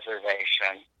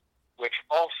Reservation, which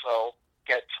also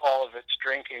gets all of its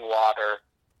drinking water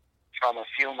from a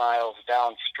few miles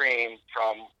downstream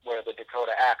from where the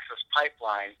Dakota Access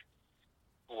Pipeline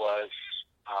was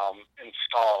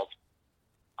installed.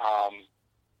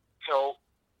 So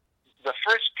the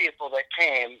first people that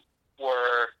came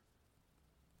were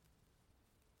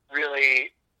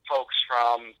really folks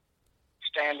from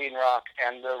Standing Rock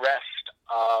and the rest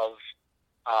of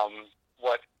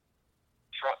what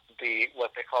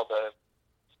they call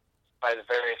by the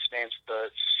various names,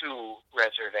 the Sioux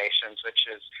reservations, which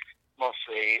is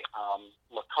mostly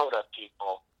Lakota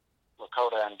people,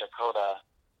 Lakota and Dakota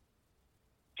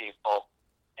people.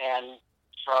 And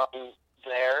from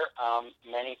there,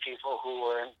 many people who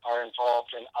are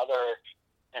involved in other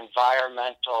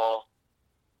environmental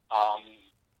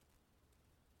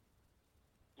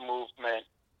movement,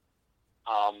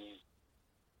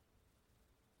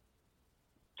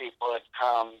 people had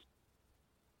come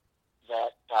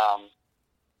that,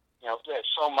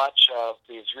 there's so much of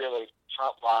these really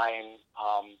frontline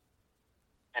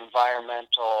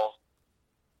environmental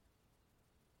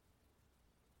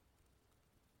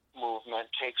movement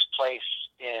takes place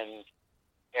in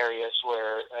areas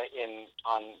where,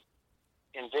 on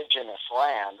indigenous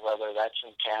land, whether that's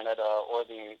in Canada or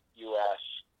the U.S.,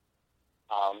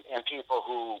 and people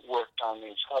who worked on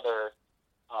these other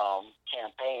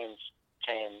campaigns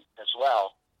came as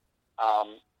well.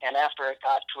 And after it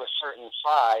got to a certain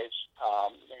size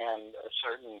and a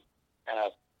certain kind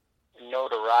of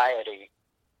notoriety,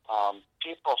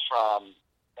 people from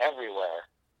everywhere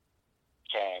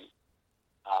came.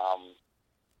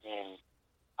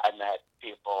 I met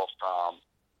people from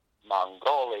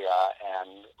Mongolia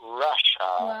and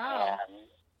Russia. Wow. And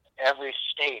every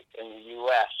state in the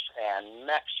U.S. and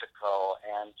Mexico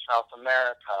and South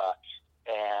America,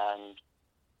 and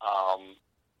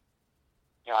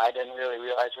I didn't really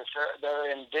realize this. There are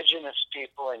indigenous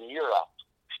people in Europe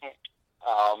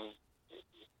from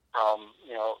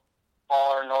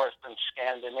far north in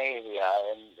Scandinavia,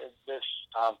 and this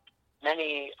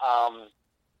many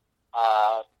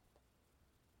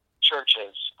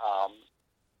churches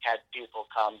had people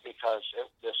come because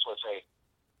this was a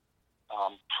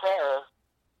prayer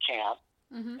camp,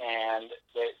 Mm-hmm. and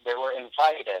they were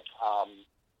invited.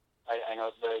 I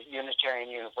know the Unitarian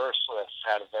Universalists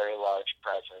had a very large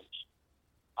presence.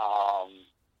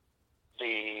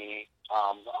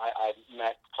 I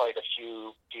met quite a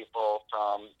few people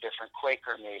from different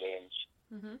Quaker meetings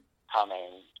Mm-hmm.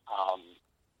 coming.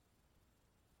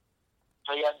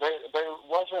 So yeah, there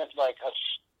wasn't like a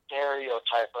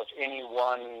stereotype of any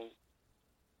one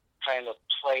kind of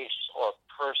place or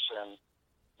person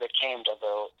that came to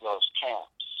those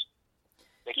camps.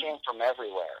 They came from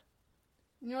everywhere.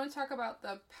 You want to talk about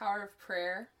the power of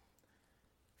prayer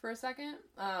for a second?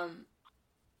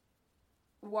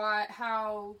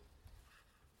 How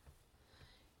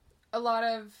a lot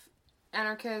of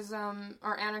anarchism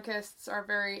or anarchists are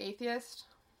very atheist,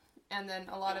 and then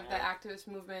a lot of the activist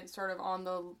movement sort of on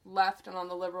the left and on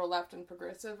the liberal left and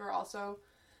progressive are also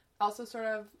sort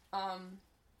of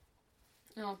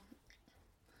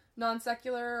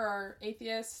non-secular or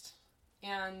atheist,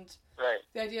 and right.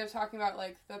 The idea of talking about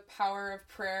like the power of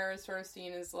prayer is sort of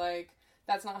seen as like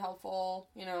that's not helpful,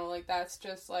 like that's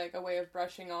just like a way of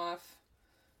brushing off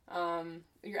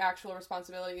your actual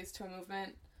responsibilities to a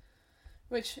movement,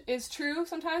 which is true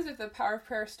sometimes if the power of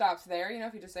prayer stops there,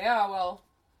 if you just say, oh well,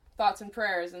 thoughts and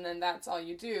prayers, and then that's all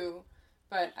you do.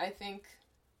 But I think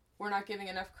we're not giving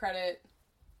enough credit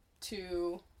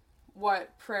to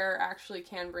what prayer actually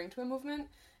can bring to a movement,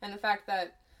 and the fact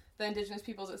that the indigenous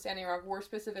peoples at Standing Rock were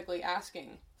specifically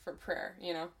asking for prayer,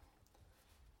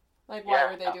 Like,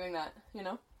 why were they doing that, you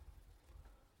know?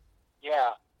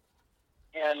 Yeah.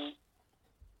 And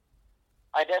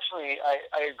I definitely,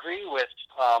 I agree with,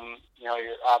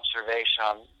 your observation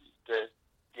on the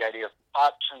idea of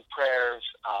thoughts and prayers,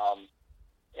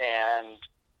 and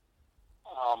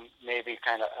maybe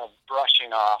kind of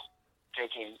brushing off,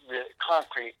 taking really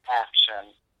concrete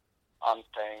action on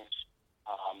things.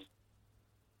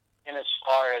 And as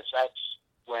far as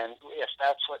if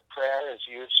that's what prayer is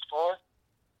used for,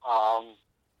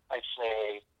 I'd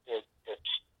say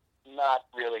it's not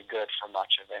really good for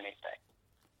much of anything.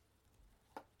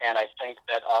 And I think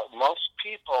that most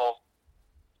people,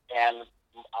 and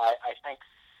I think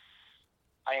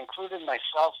I included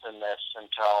myself in this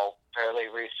until fairly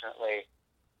recently,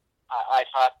 I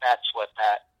thought that's what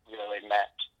that really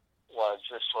meant,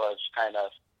 this was kind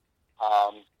of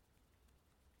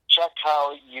check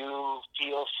how you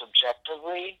feel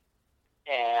subjectively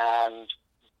and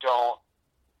don't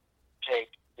take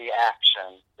the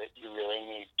action that you really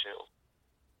need to.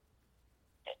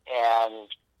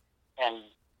 And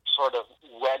sort of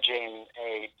wedging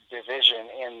a division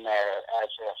in there as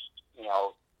if,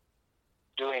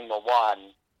 doing the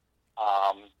one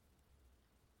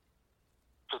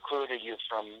precluded you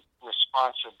from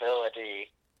responsibility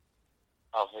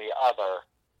of the other.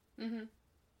 Mm-hmm.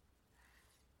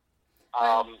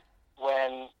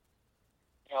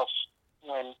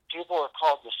 When people are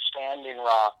called the Standing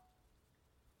Rock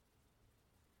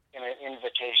in an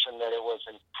invitation that it was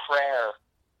in prayer,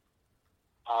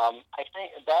 I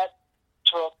think that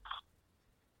took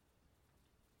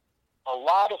a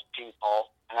lot of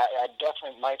people, and I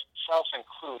definitely myself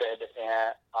included,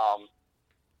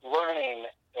 learning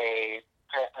a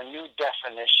new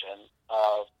definition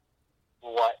of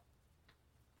what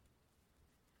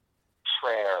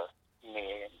prayer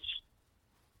means.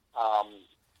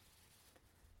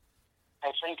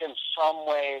 I think in some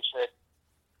ways that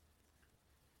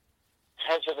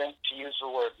hesitant to use the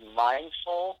word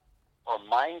mindful or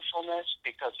mindfulness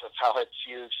because of how it's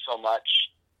used so much,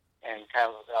 and kind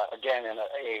of again in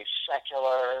a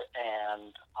secular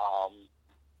and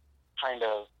kind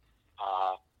of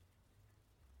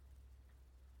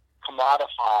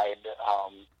commodified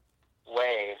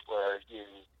way, where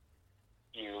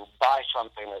you buy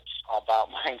something that's about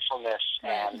mindfulness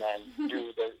and then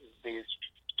do these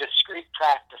discrete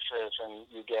practices and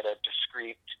you get a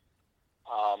discrete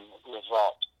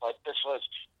result. But this was,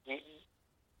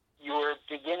 you were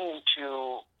beginning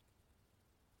to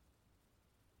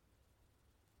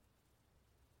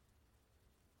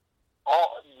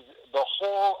the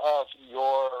whole of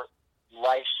your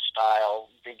lifestyle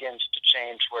begins to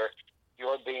change, where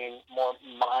you're being more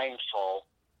mindful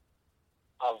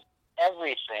of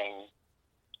everything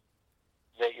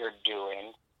that you're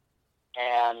doing,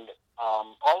 and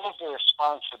all of the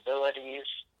responsibilities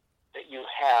that you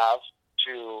have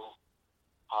to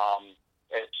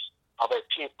it's other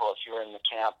people. If you're in the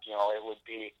camp, it would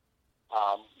be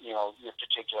your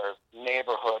particular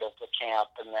neighborhood of the camp,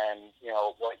 and then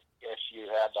what if you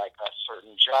had like a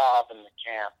certain job in the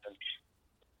camp, and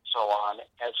so on,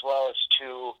 as well as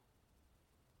to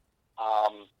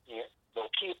the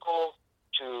people,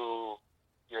 to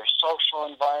your social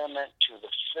environment, to the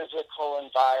physical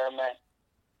environment,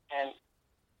 and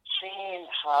seeing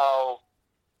how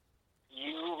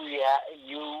you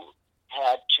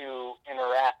had to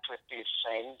interact with these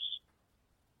things,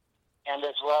 and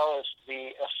as well as the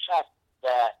effect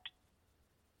that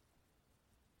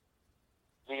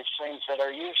these things that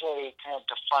are usually kind of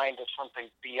defined as something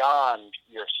beyond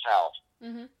yourself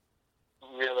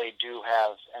really do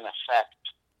have an effect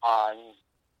on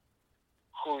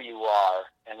who you are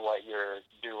and what you're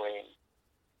doing.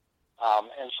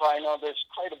 And so I know there's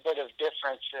quite a bit of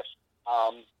difference if,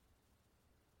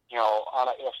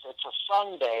 if it's a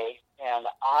Sunday and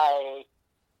I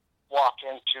walk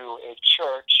into a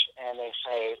church and they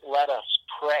say, let us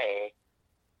pray,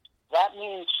 that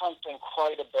means something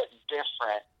quite a bit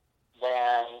different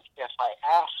than if I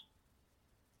ask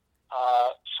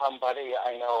somebody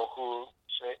I know who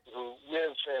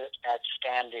lives at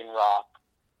Standing Rock,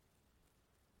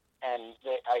 and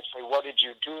I say, what did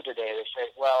you do today? They say,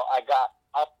 well, I got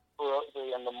up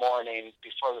early in the morning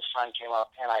before the sun came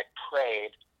up and I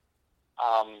prayed.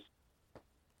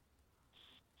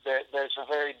 There's a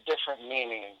very different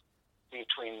meaning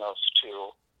between those two.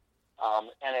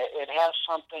 And it has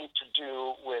something to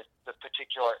do with the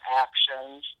particular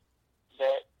actions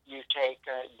that you take.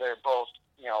 They're both,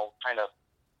 kind of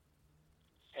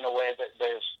in a way that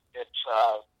it's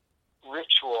a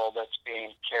ritual that's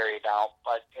being carried out,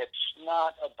 but it's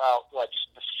not about what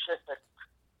specific,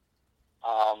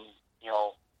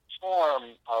 form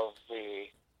of the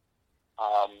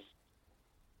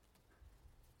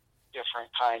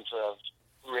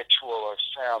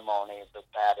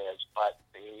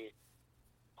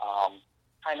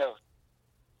kind of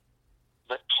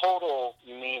the total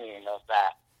meaning of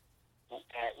that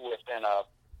within a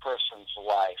person's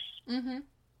life. Mm-hmm.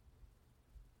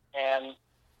 And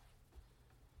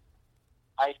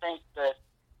I think that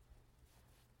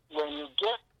when you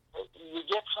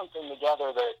get something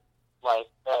together that, like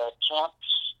the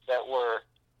camps that were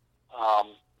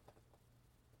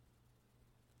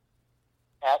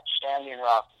at Standing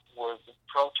Rock, where the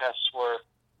protests were,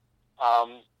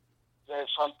 there's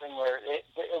something where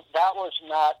that was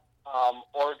not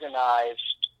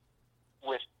organized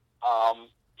with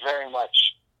very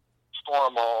much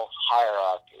formal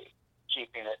hierarchy,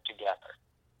 keeping it together.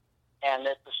 And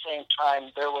at the same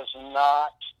time, there was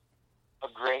not a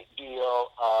great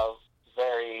deal of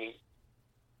very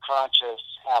conscious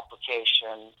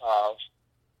application of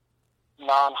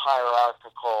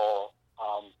non-hierarchical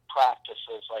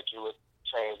practices, like you would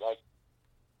say, like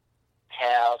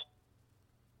have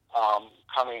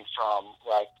coming from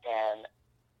like an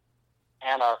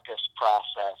anarchist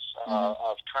process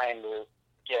of trying to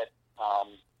get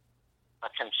a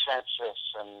consensus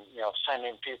and,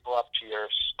 sending people up to your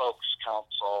spokes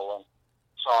council and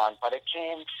so on. But it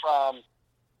came from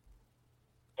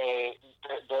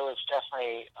there was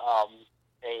definitely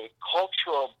a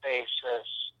cultural basis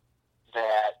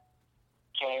that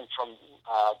came from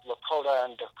Lakota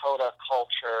and Dakota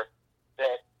culture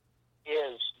that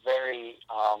is very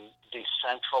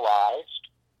decentralized,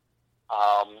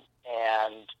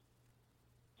 and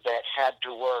that had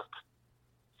to work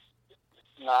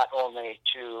not only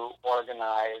to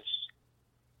organize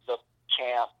the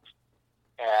camp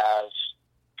as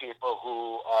people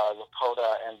who are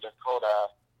Lakota and Dakota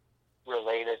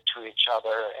related to each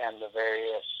other and the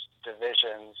various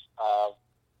divisions of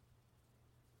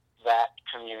that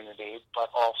community, but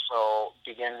also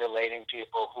begin relating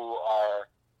people who are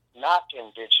not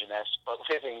indigenous but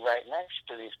living right next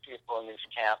to these people in these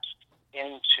camps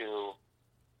into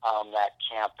that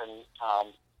camp. And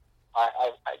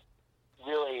I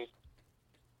really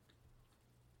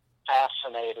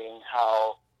fascinating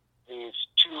how these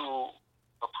two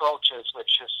approaches,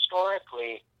 which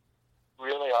historically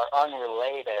really are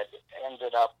unrelated,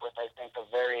 ended up with, I think, a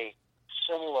very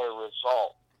similar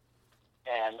result.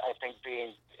 And I think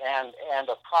and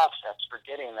a process for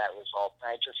getting that result.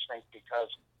 And I just think because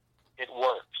it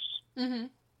works. Mm-hmm.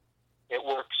 It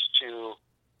works to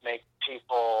make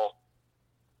people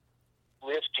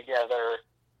live together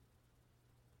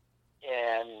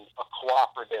in a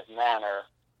cooperative manner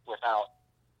without,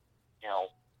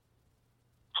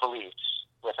 police,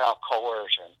 without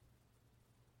coercion.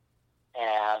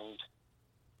 And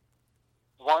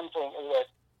one thing that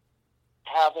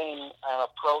having an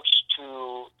approach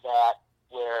to that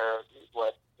where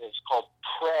what is called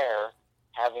prayer,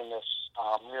 having this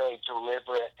really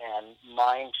deliberate and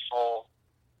mindful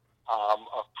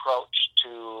approach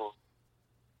to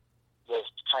this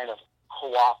kind of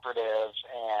cooperative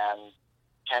and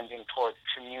tending toward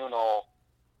communal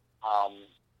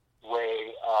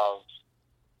way of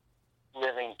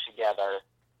living together.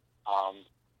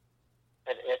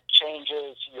 It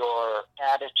changes your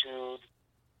attitude,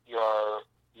 your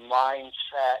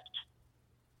mindset,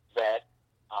 that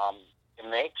it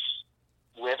makes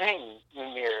living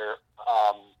near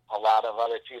a lot of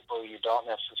other people you don't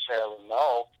necessarily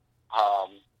know,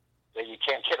 that you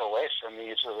can't get away from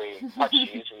easily, much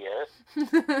easier.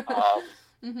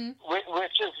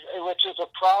 Which is a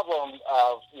problem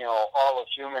of all of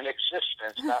human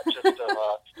existence, not just of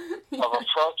a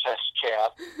protest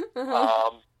camp.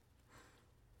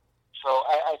 So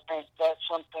I think that's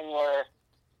something where,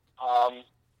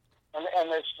 and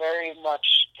there's very much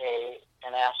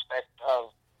an aspect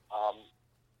of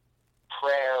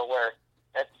prayer where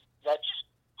that's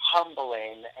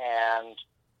humbling, and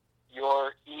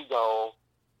your ego,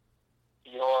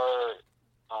 your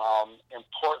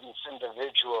importance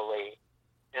individually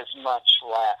is much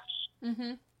less.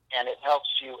 Mm-hmm. And it helps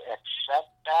you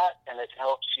accept that, and it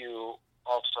helps you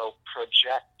also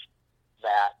project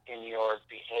that in your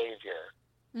behavior.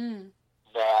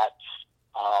 That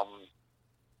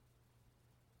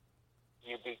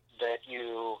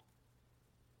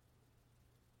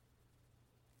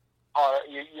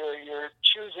you're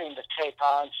choosing to take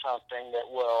on something that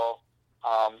will.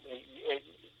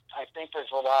 I think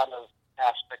there's a lot of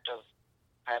aspect of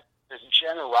there's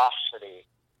generosity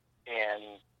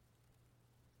in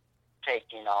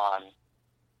taking on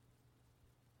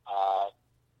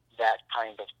that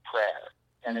kind of prayer,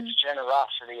 and it's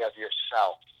generosity of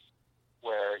yourself,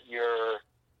 where you're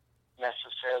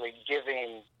necessarily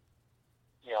giving,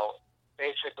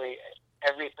 basically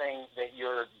everything that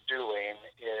you're doing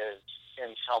is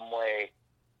in some way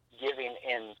giving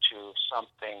into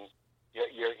something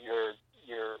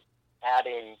You're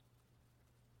adding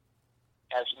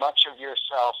as much of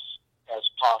yourself as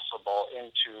possible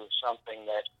into something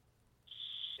that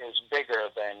is bigger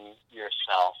than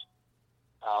yourself.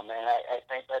 And I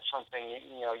think that's something,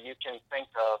 you can think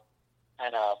of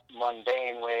kind of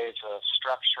mundane ways of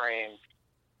structuring,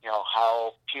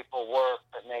 how people work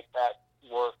that make that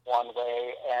work one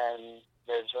way. And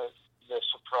there's this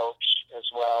approach as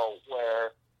well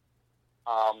where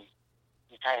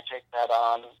you kind of take that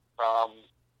on from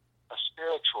a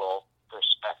spiritual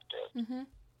perspective. Mm-hmm.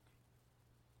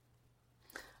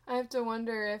 I have to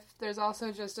wonder if there's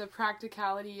also just a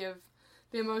practicality of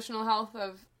the emotional health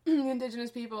of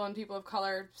Indigenous people and people of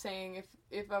color, saying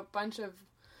if a bunch of,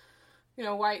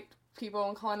 white people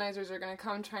and colonizers are going to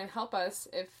come try and help us,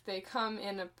 if they come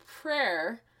in a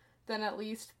prayer, then at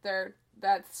least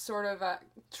that's sort of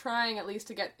trying at least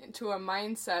to get into a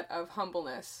mindset of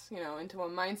humbleness, into a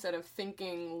mindset of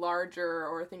thinking larger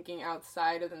or thinking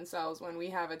outside of themselves, when we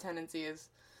have a tendency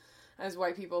as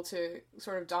white people to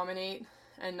sort of dominate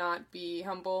and not be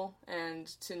humble and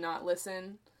to not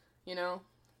listen,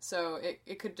 So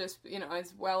it could just,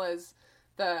 as well as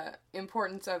the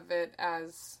importance of it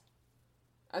as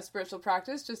a spiritual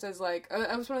practice, just as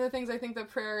that was one of the things I think that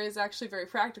prayer is actually very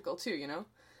practical too,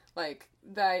 Like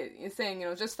that is saying,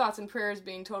 just thoughts and prayers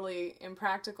being totally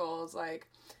impractical is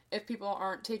if people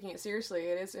aren't taking it seriously,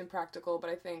 it is impractical. But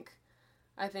I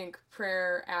think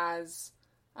prayer as,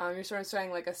 you're sort of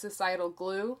saying like a societal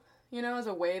glue, as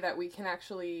a way that we can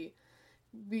actually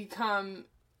become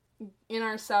in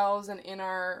ourselves and in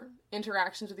our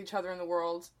interactions with each other in the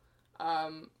world,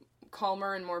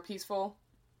 calmer and more peaceful.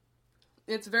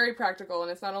 It's very practical,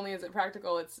 and it's not only is it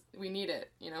practical, we need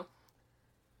it, Yeah,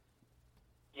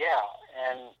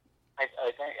 and I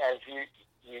think as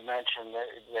you mentioned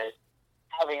that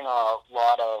having a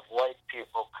lot of white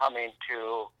people coming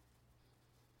to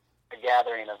a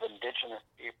gathering of Indigenous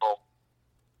people,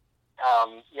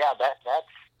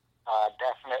 that's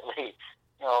definitely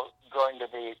going to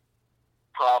be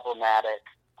problematic.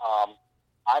 I'm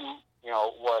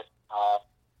what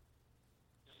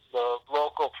the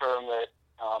local term that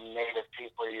Native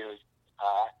people use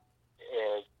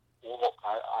is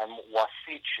I'm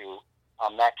Wasichu.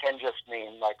 That can just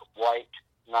mean like white,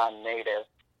 non-native,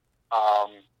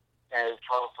 and it's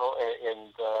also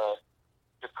in the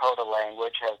Dakota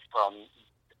language has some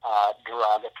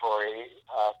derogatory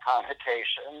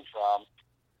connotations,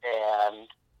 and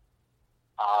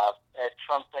it's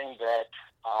something that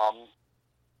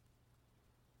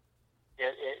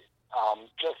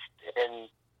just in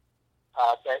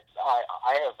that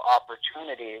I have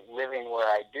opportunity living where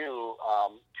I do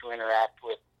to interact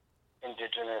with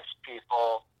Indigenous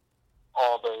people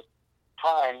all the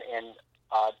time in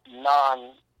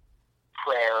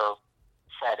non-prayer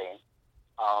setting,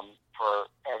 for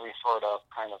every sort of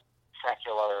kind of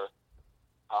secular,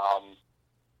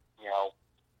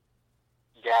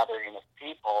 gathering of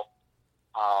people.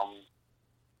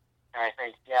 And I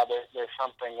think, there's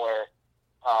something where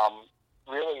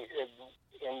really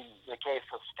in the case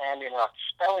of standing up,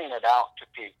 spelling it out to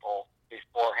people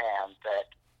beforehand that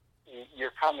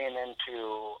you're coming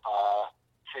into a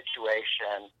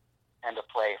situation and a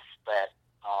place that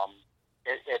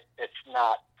it's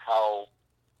not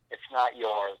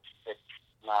yours. It's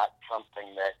not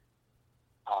something that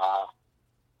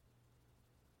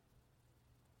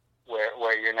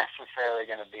where you're necessarily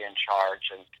going to be in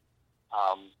charge. And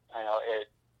I know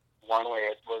one way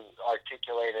it was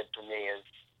articulated to me is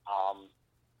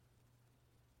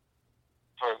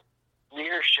for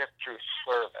leadership through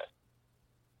service,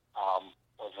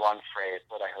 was one phrase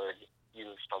that I heard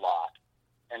used a lot,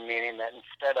 and meaning that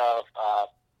instead of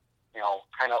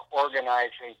kind of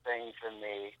organizing things in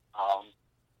the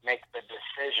make the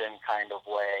decision kind of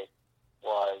way,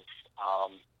 was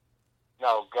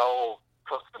no, go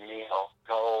cook the meal,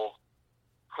 go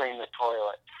clean the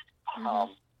toilets,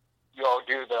 go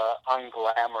do the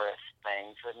unglamorous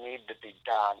things that need to be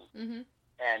done,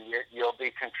 and you'll be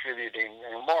contributing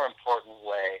in a more important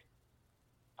way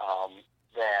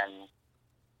than,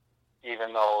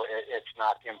 even though it's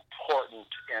not important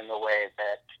in the way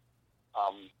that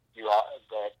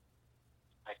that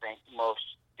I think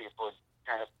most people would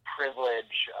kind of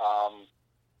privilege,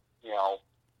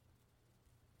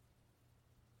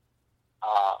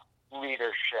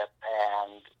 leadership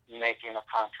and making a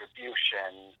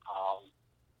contribution.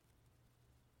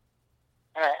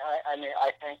 And I mean,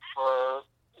 I think for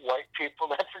white people,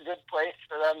 that's a good place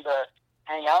for them to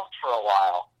hang out for a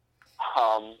while.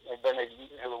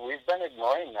 We've been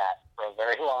ignoring that for a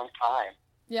very long time.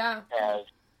 Yeah. As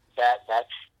that's a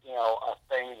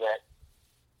thing that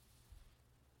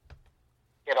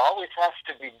it always has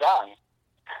to be done.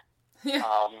 Yeah.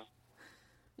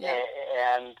 Yeah.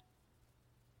 And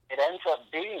it ends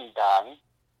up being done.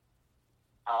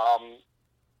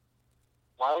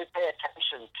 Why don't we pay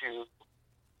attention to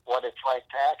what it's like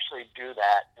to actually do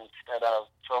that instead of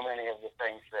so many of the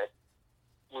things that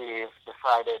we've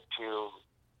decided to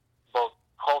both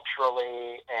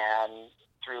culturally and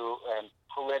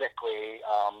politically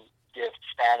give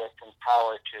status and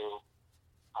power to,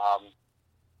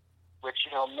 which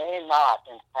may not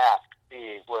in fact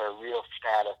be where real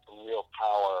status and real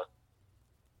power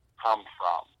come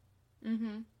from.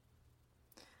 Mm-hmm.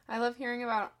 I love hearing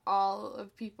about all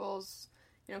of people's,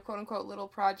 quote unquote little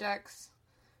projects.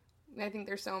 I think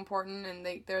they're so important, and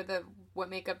they're what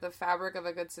make up the fabric of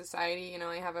a good society.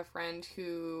 I have a friend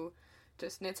who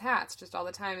just knits hats, just all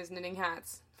the time is knitting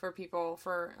hats for people,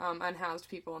 for unhoused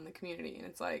people in the community, and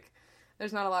it's like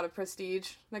there's not a lot of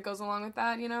prestige that goes along with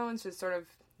that. It's just sort of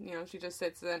she just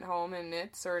sits at home and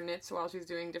knits while she's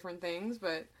doing different things,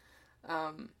 but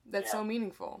that's so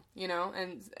meaningful,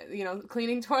 and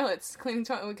cleaning toilets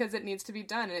because it needs to be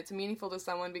done, and it's meaningful to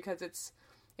someone because it's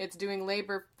doing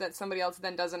labor that somebody else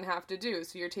then doesn't have to do.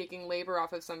 So you're taking labor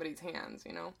off of somebody's hands,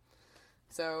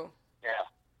 So,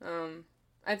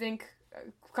 I think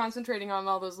concentrating on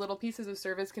all those little pieces of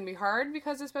service can be hard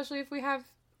because especially if we have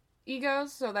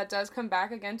egos. So that does come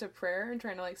back again to prayer and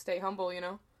trying to stay humble,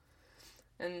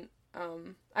 And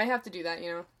I have to do that,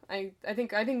 I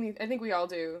think we all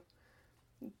do.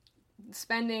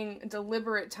 Spending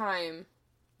deliberate time,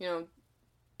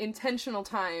 intentional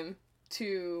time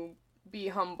to be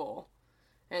humble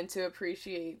and to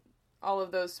appreciate all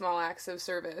of those small acts of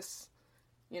service,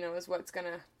 is what's going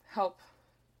to help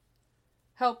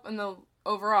in the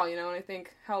overall, and I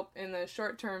think help in the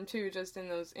short term too, just in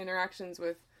those interactions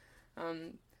with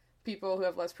people who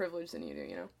have less privilege than you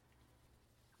do,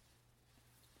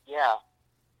 Yeah.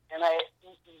 And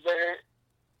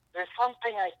there's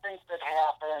something I think that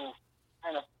happens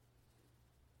kind of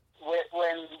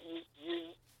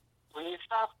when you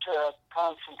stop to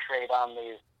concentrate on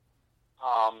these,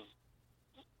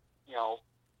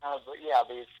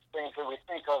 these things that we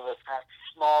think of as kind of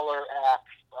smaller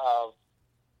acts of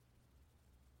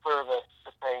service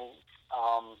to things,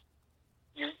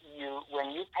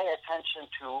 when you pay attention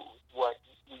to what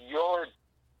your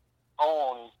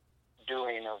own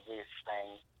doing of these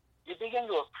things, you begin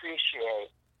to appreciate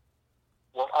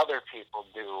what other people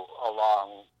do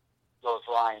along those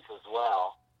lines as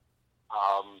well,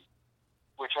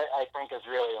 which I think is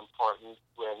really important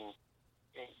when,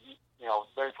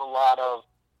 there's a lot of,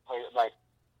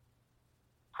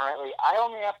 currently I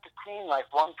only have to clean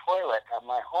one toilet at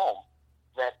my home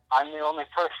that I'm the only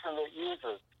person that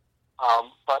uses.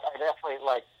 But I definitely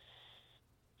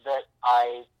that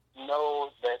I know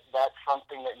that that's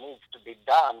something that needs to be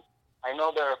done. I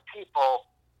know there are people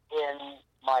in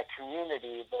my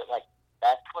community that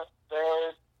that's what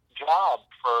their job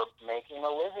for making a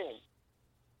living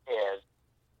is.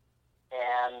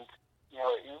 And,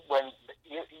 when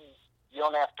you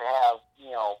don't have to have,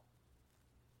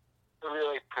 a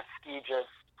really prestigious,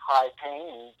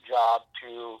 high-paying job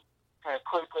to kind of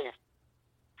quickly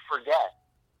forget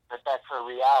that that's a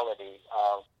reality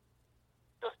of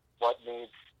just what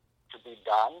needs to be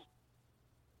done.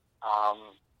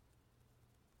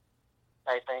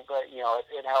 I think that,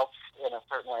 it helps in a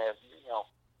certain way of,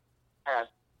 kind of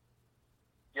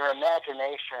your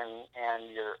imagination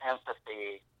and your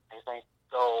empathy, I think,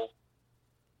 go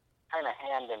kind of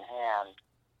hand in hand.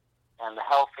 And the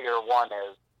healthier one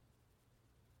is,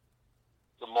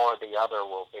 the more the other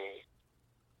will be.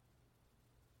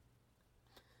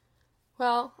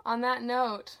 Well, on that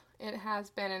note, it has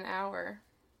been an hour.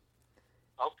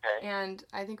 Okay. And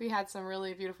I think we had some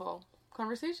really beautiful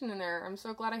conversation in there. I'm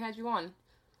so glad I had you on.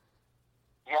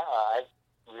 Yeah, I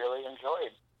really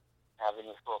enjoyed having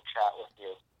this little chat with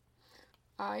you.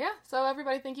 So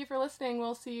everybody, thank you for listening.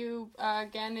 We'll see you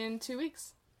again in 2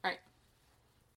 weeks. All right.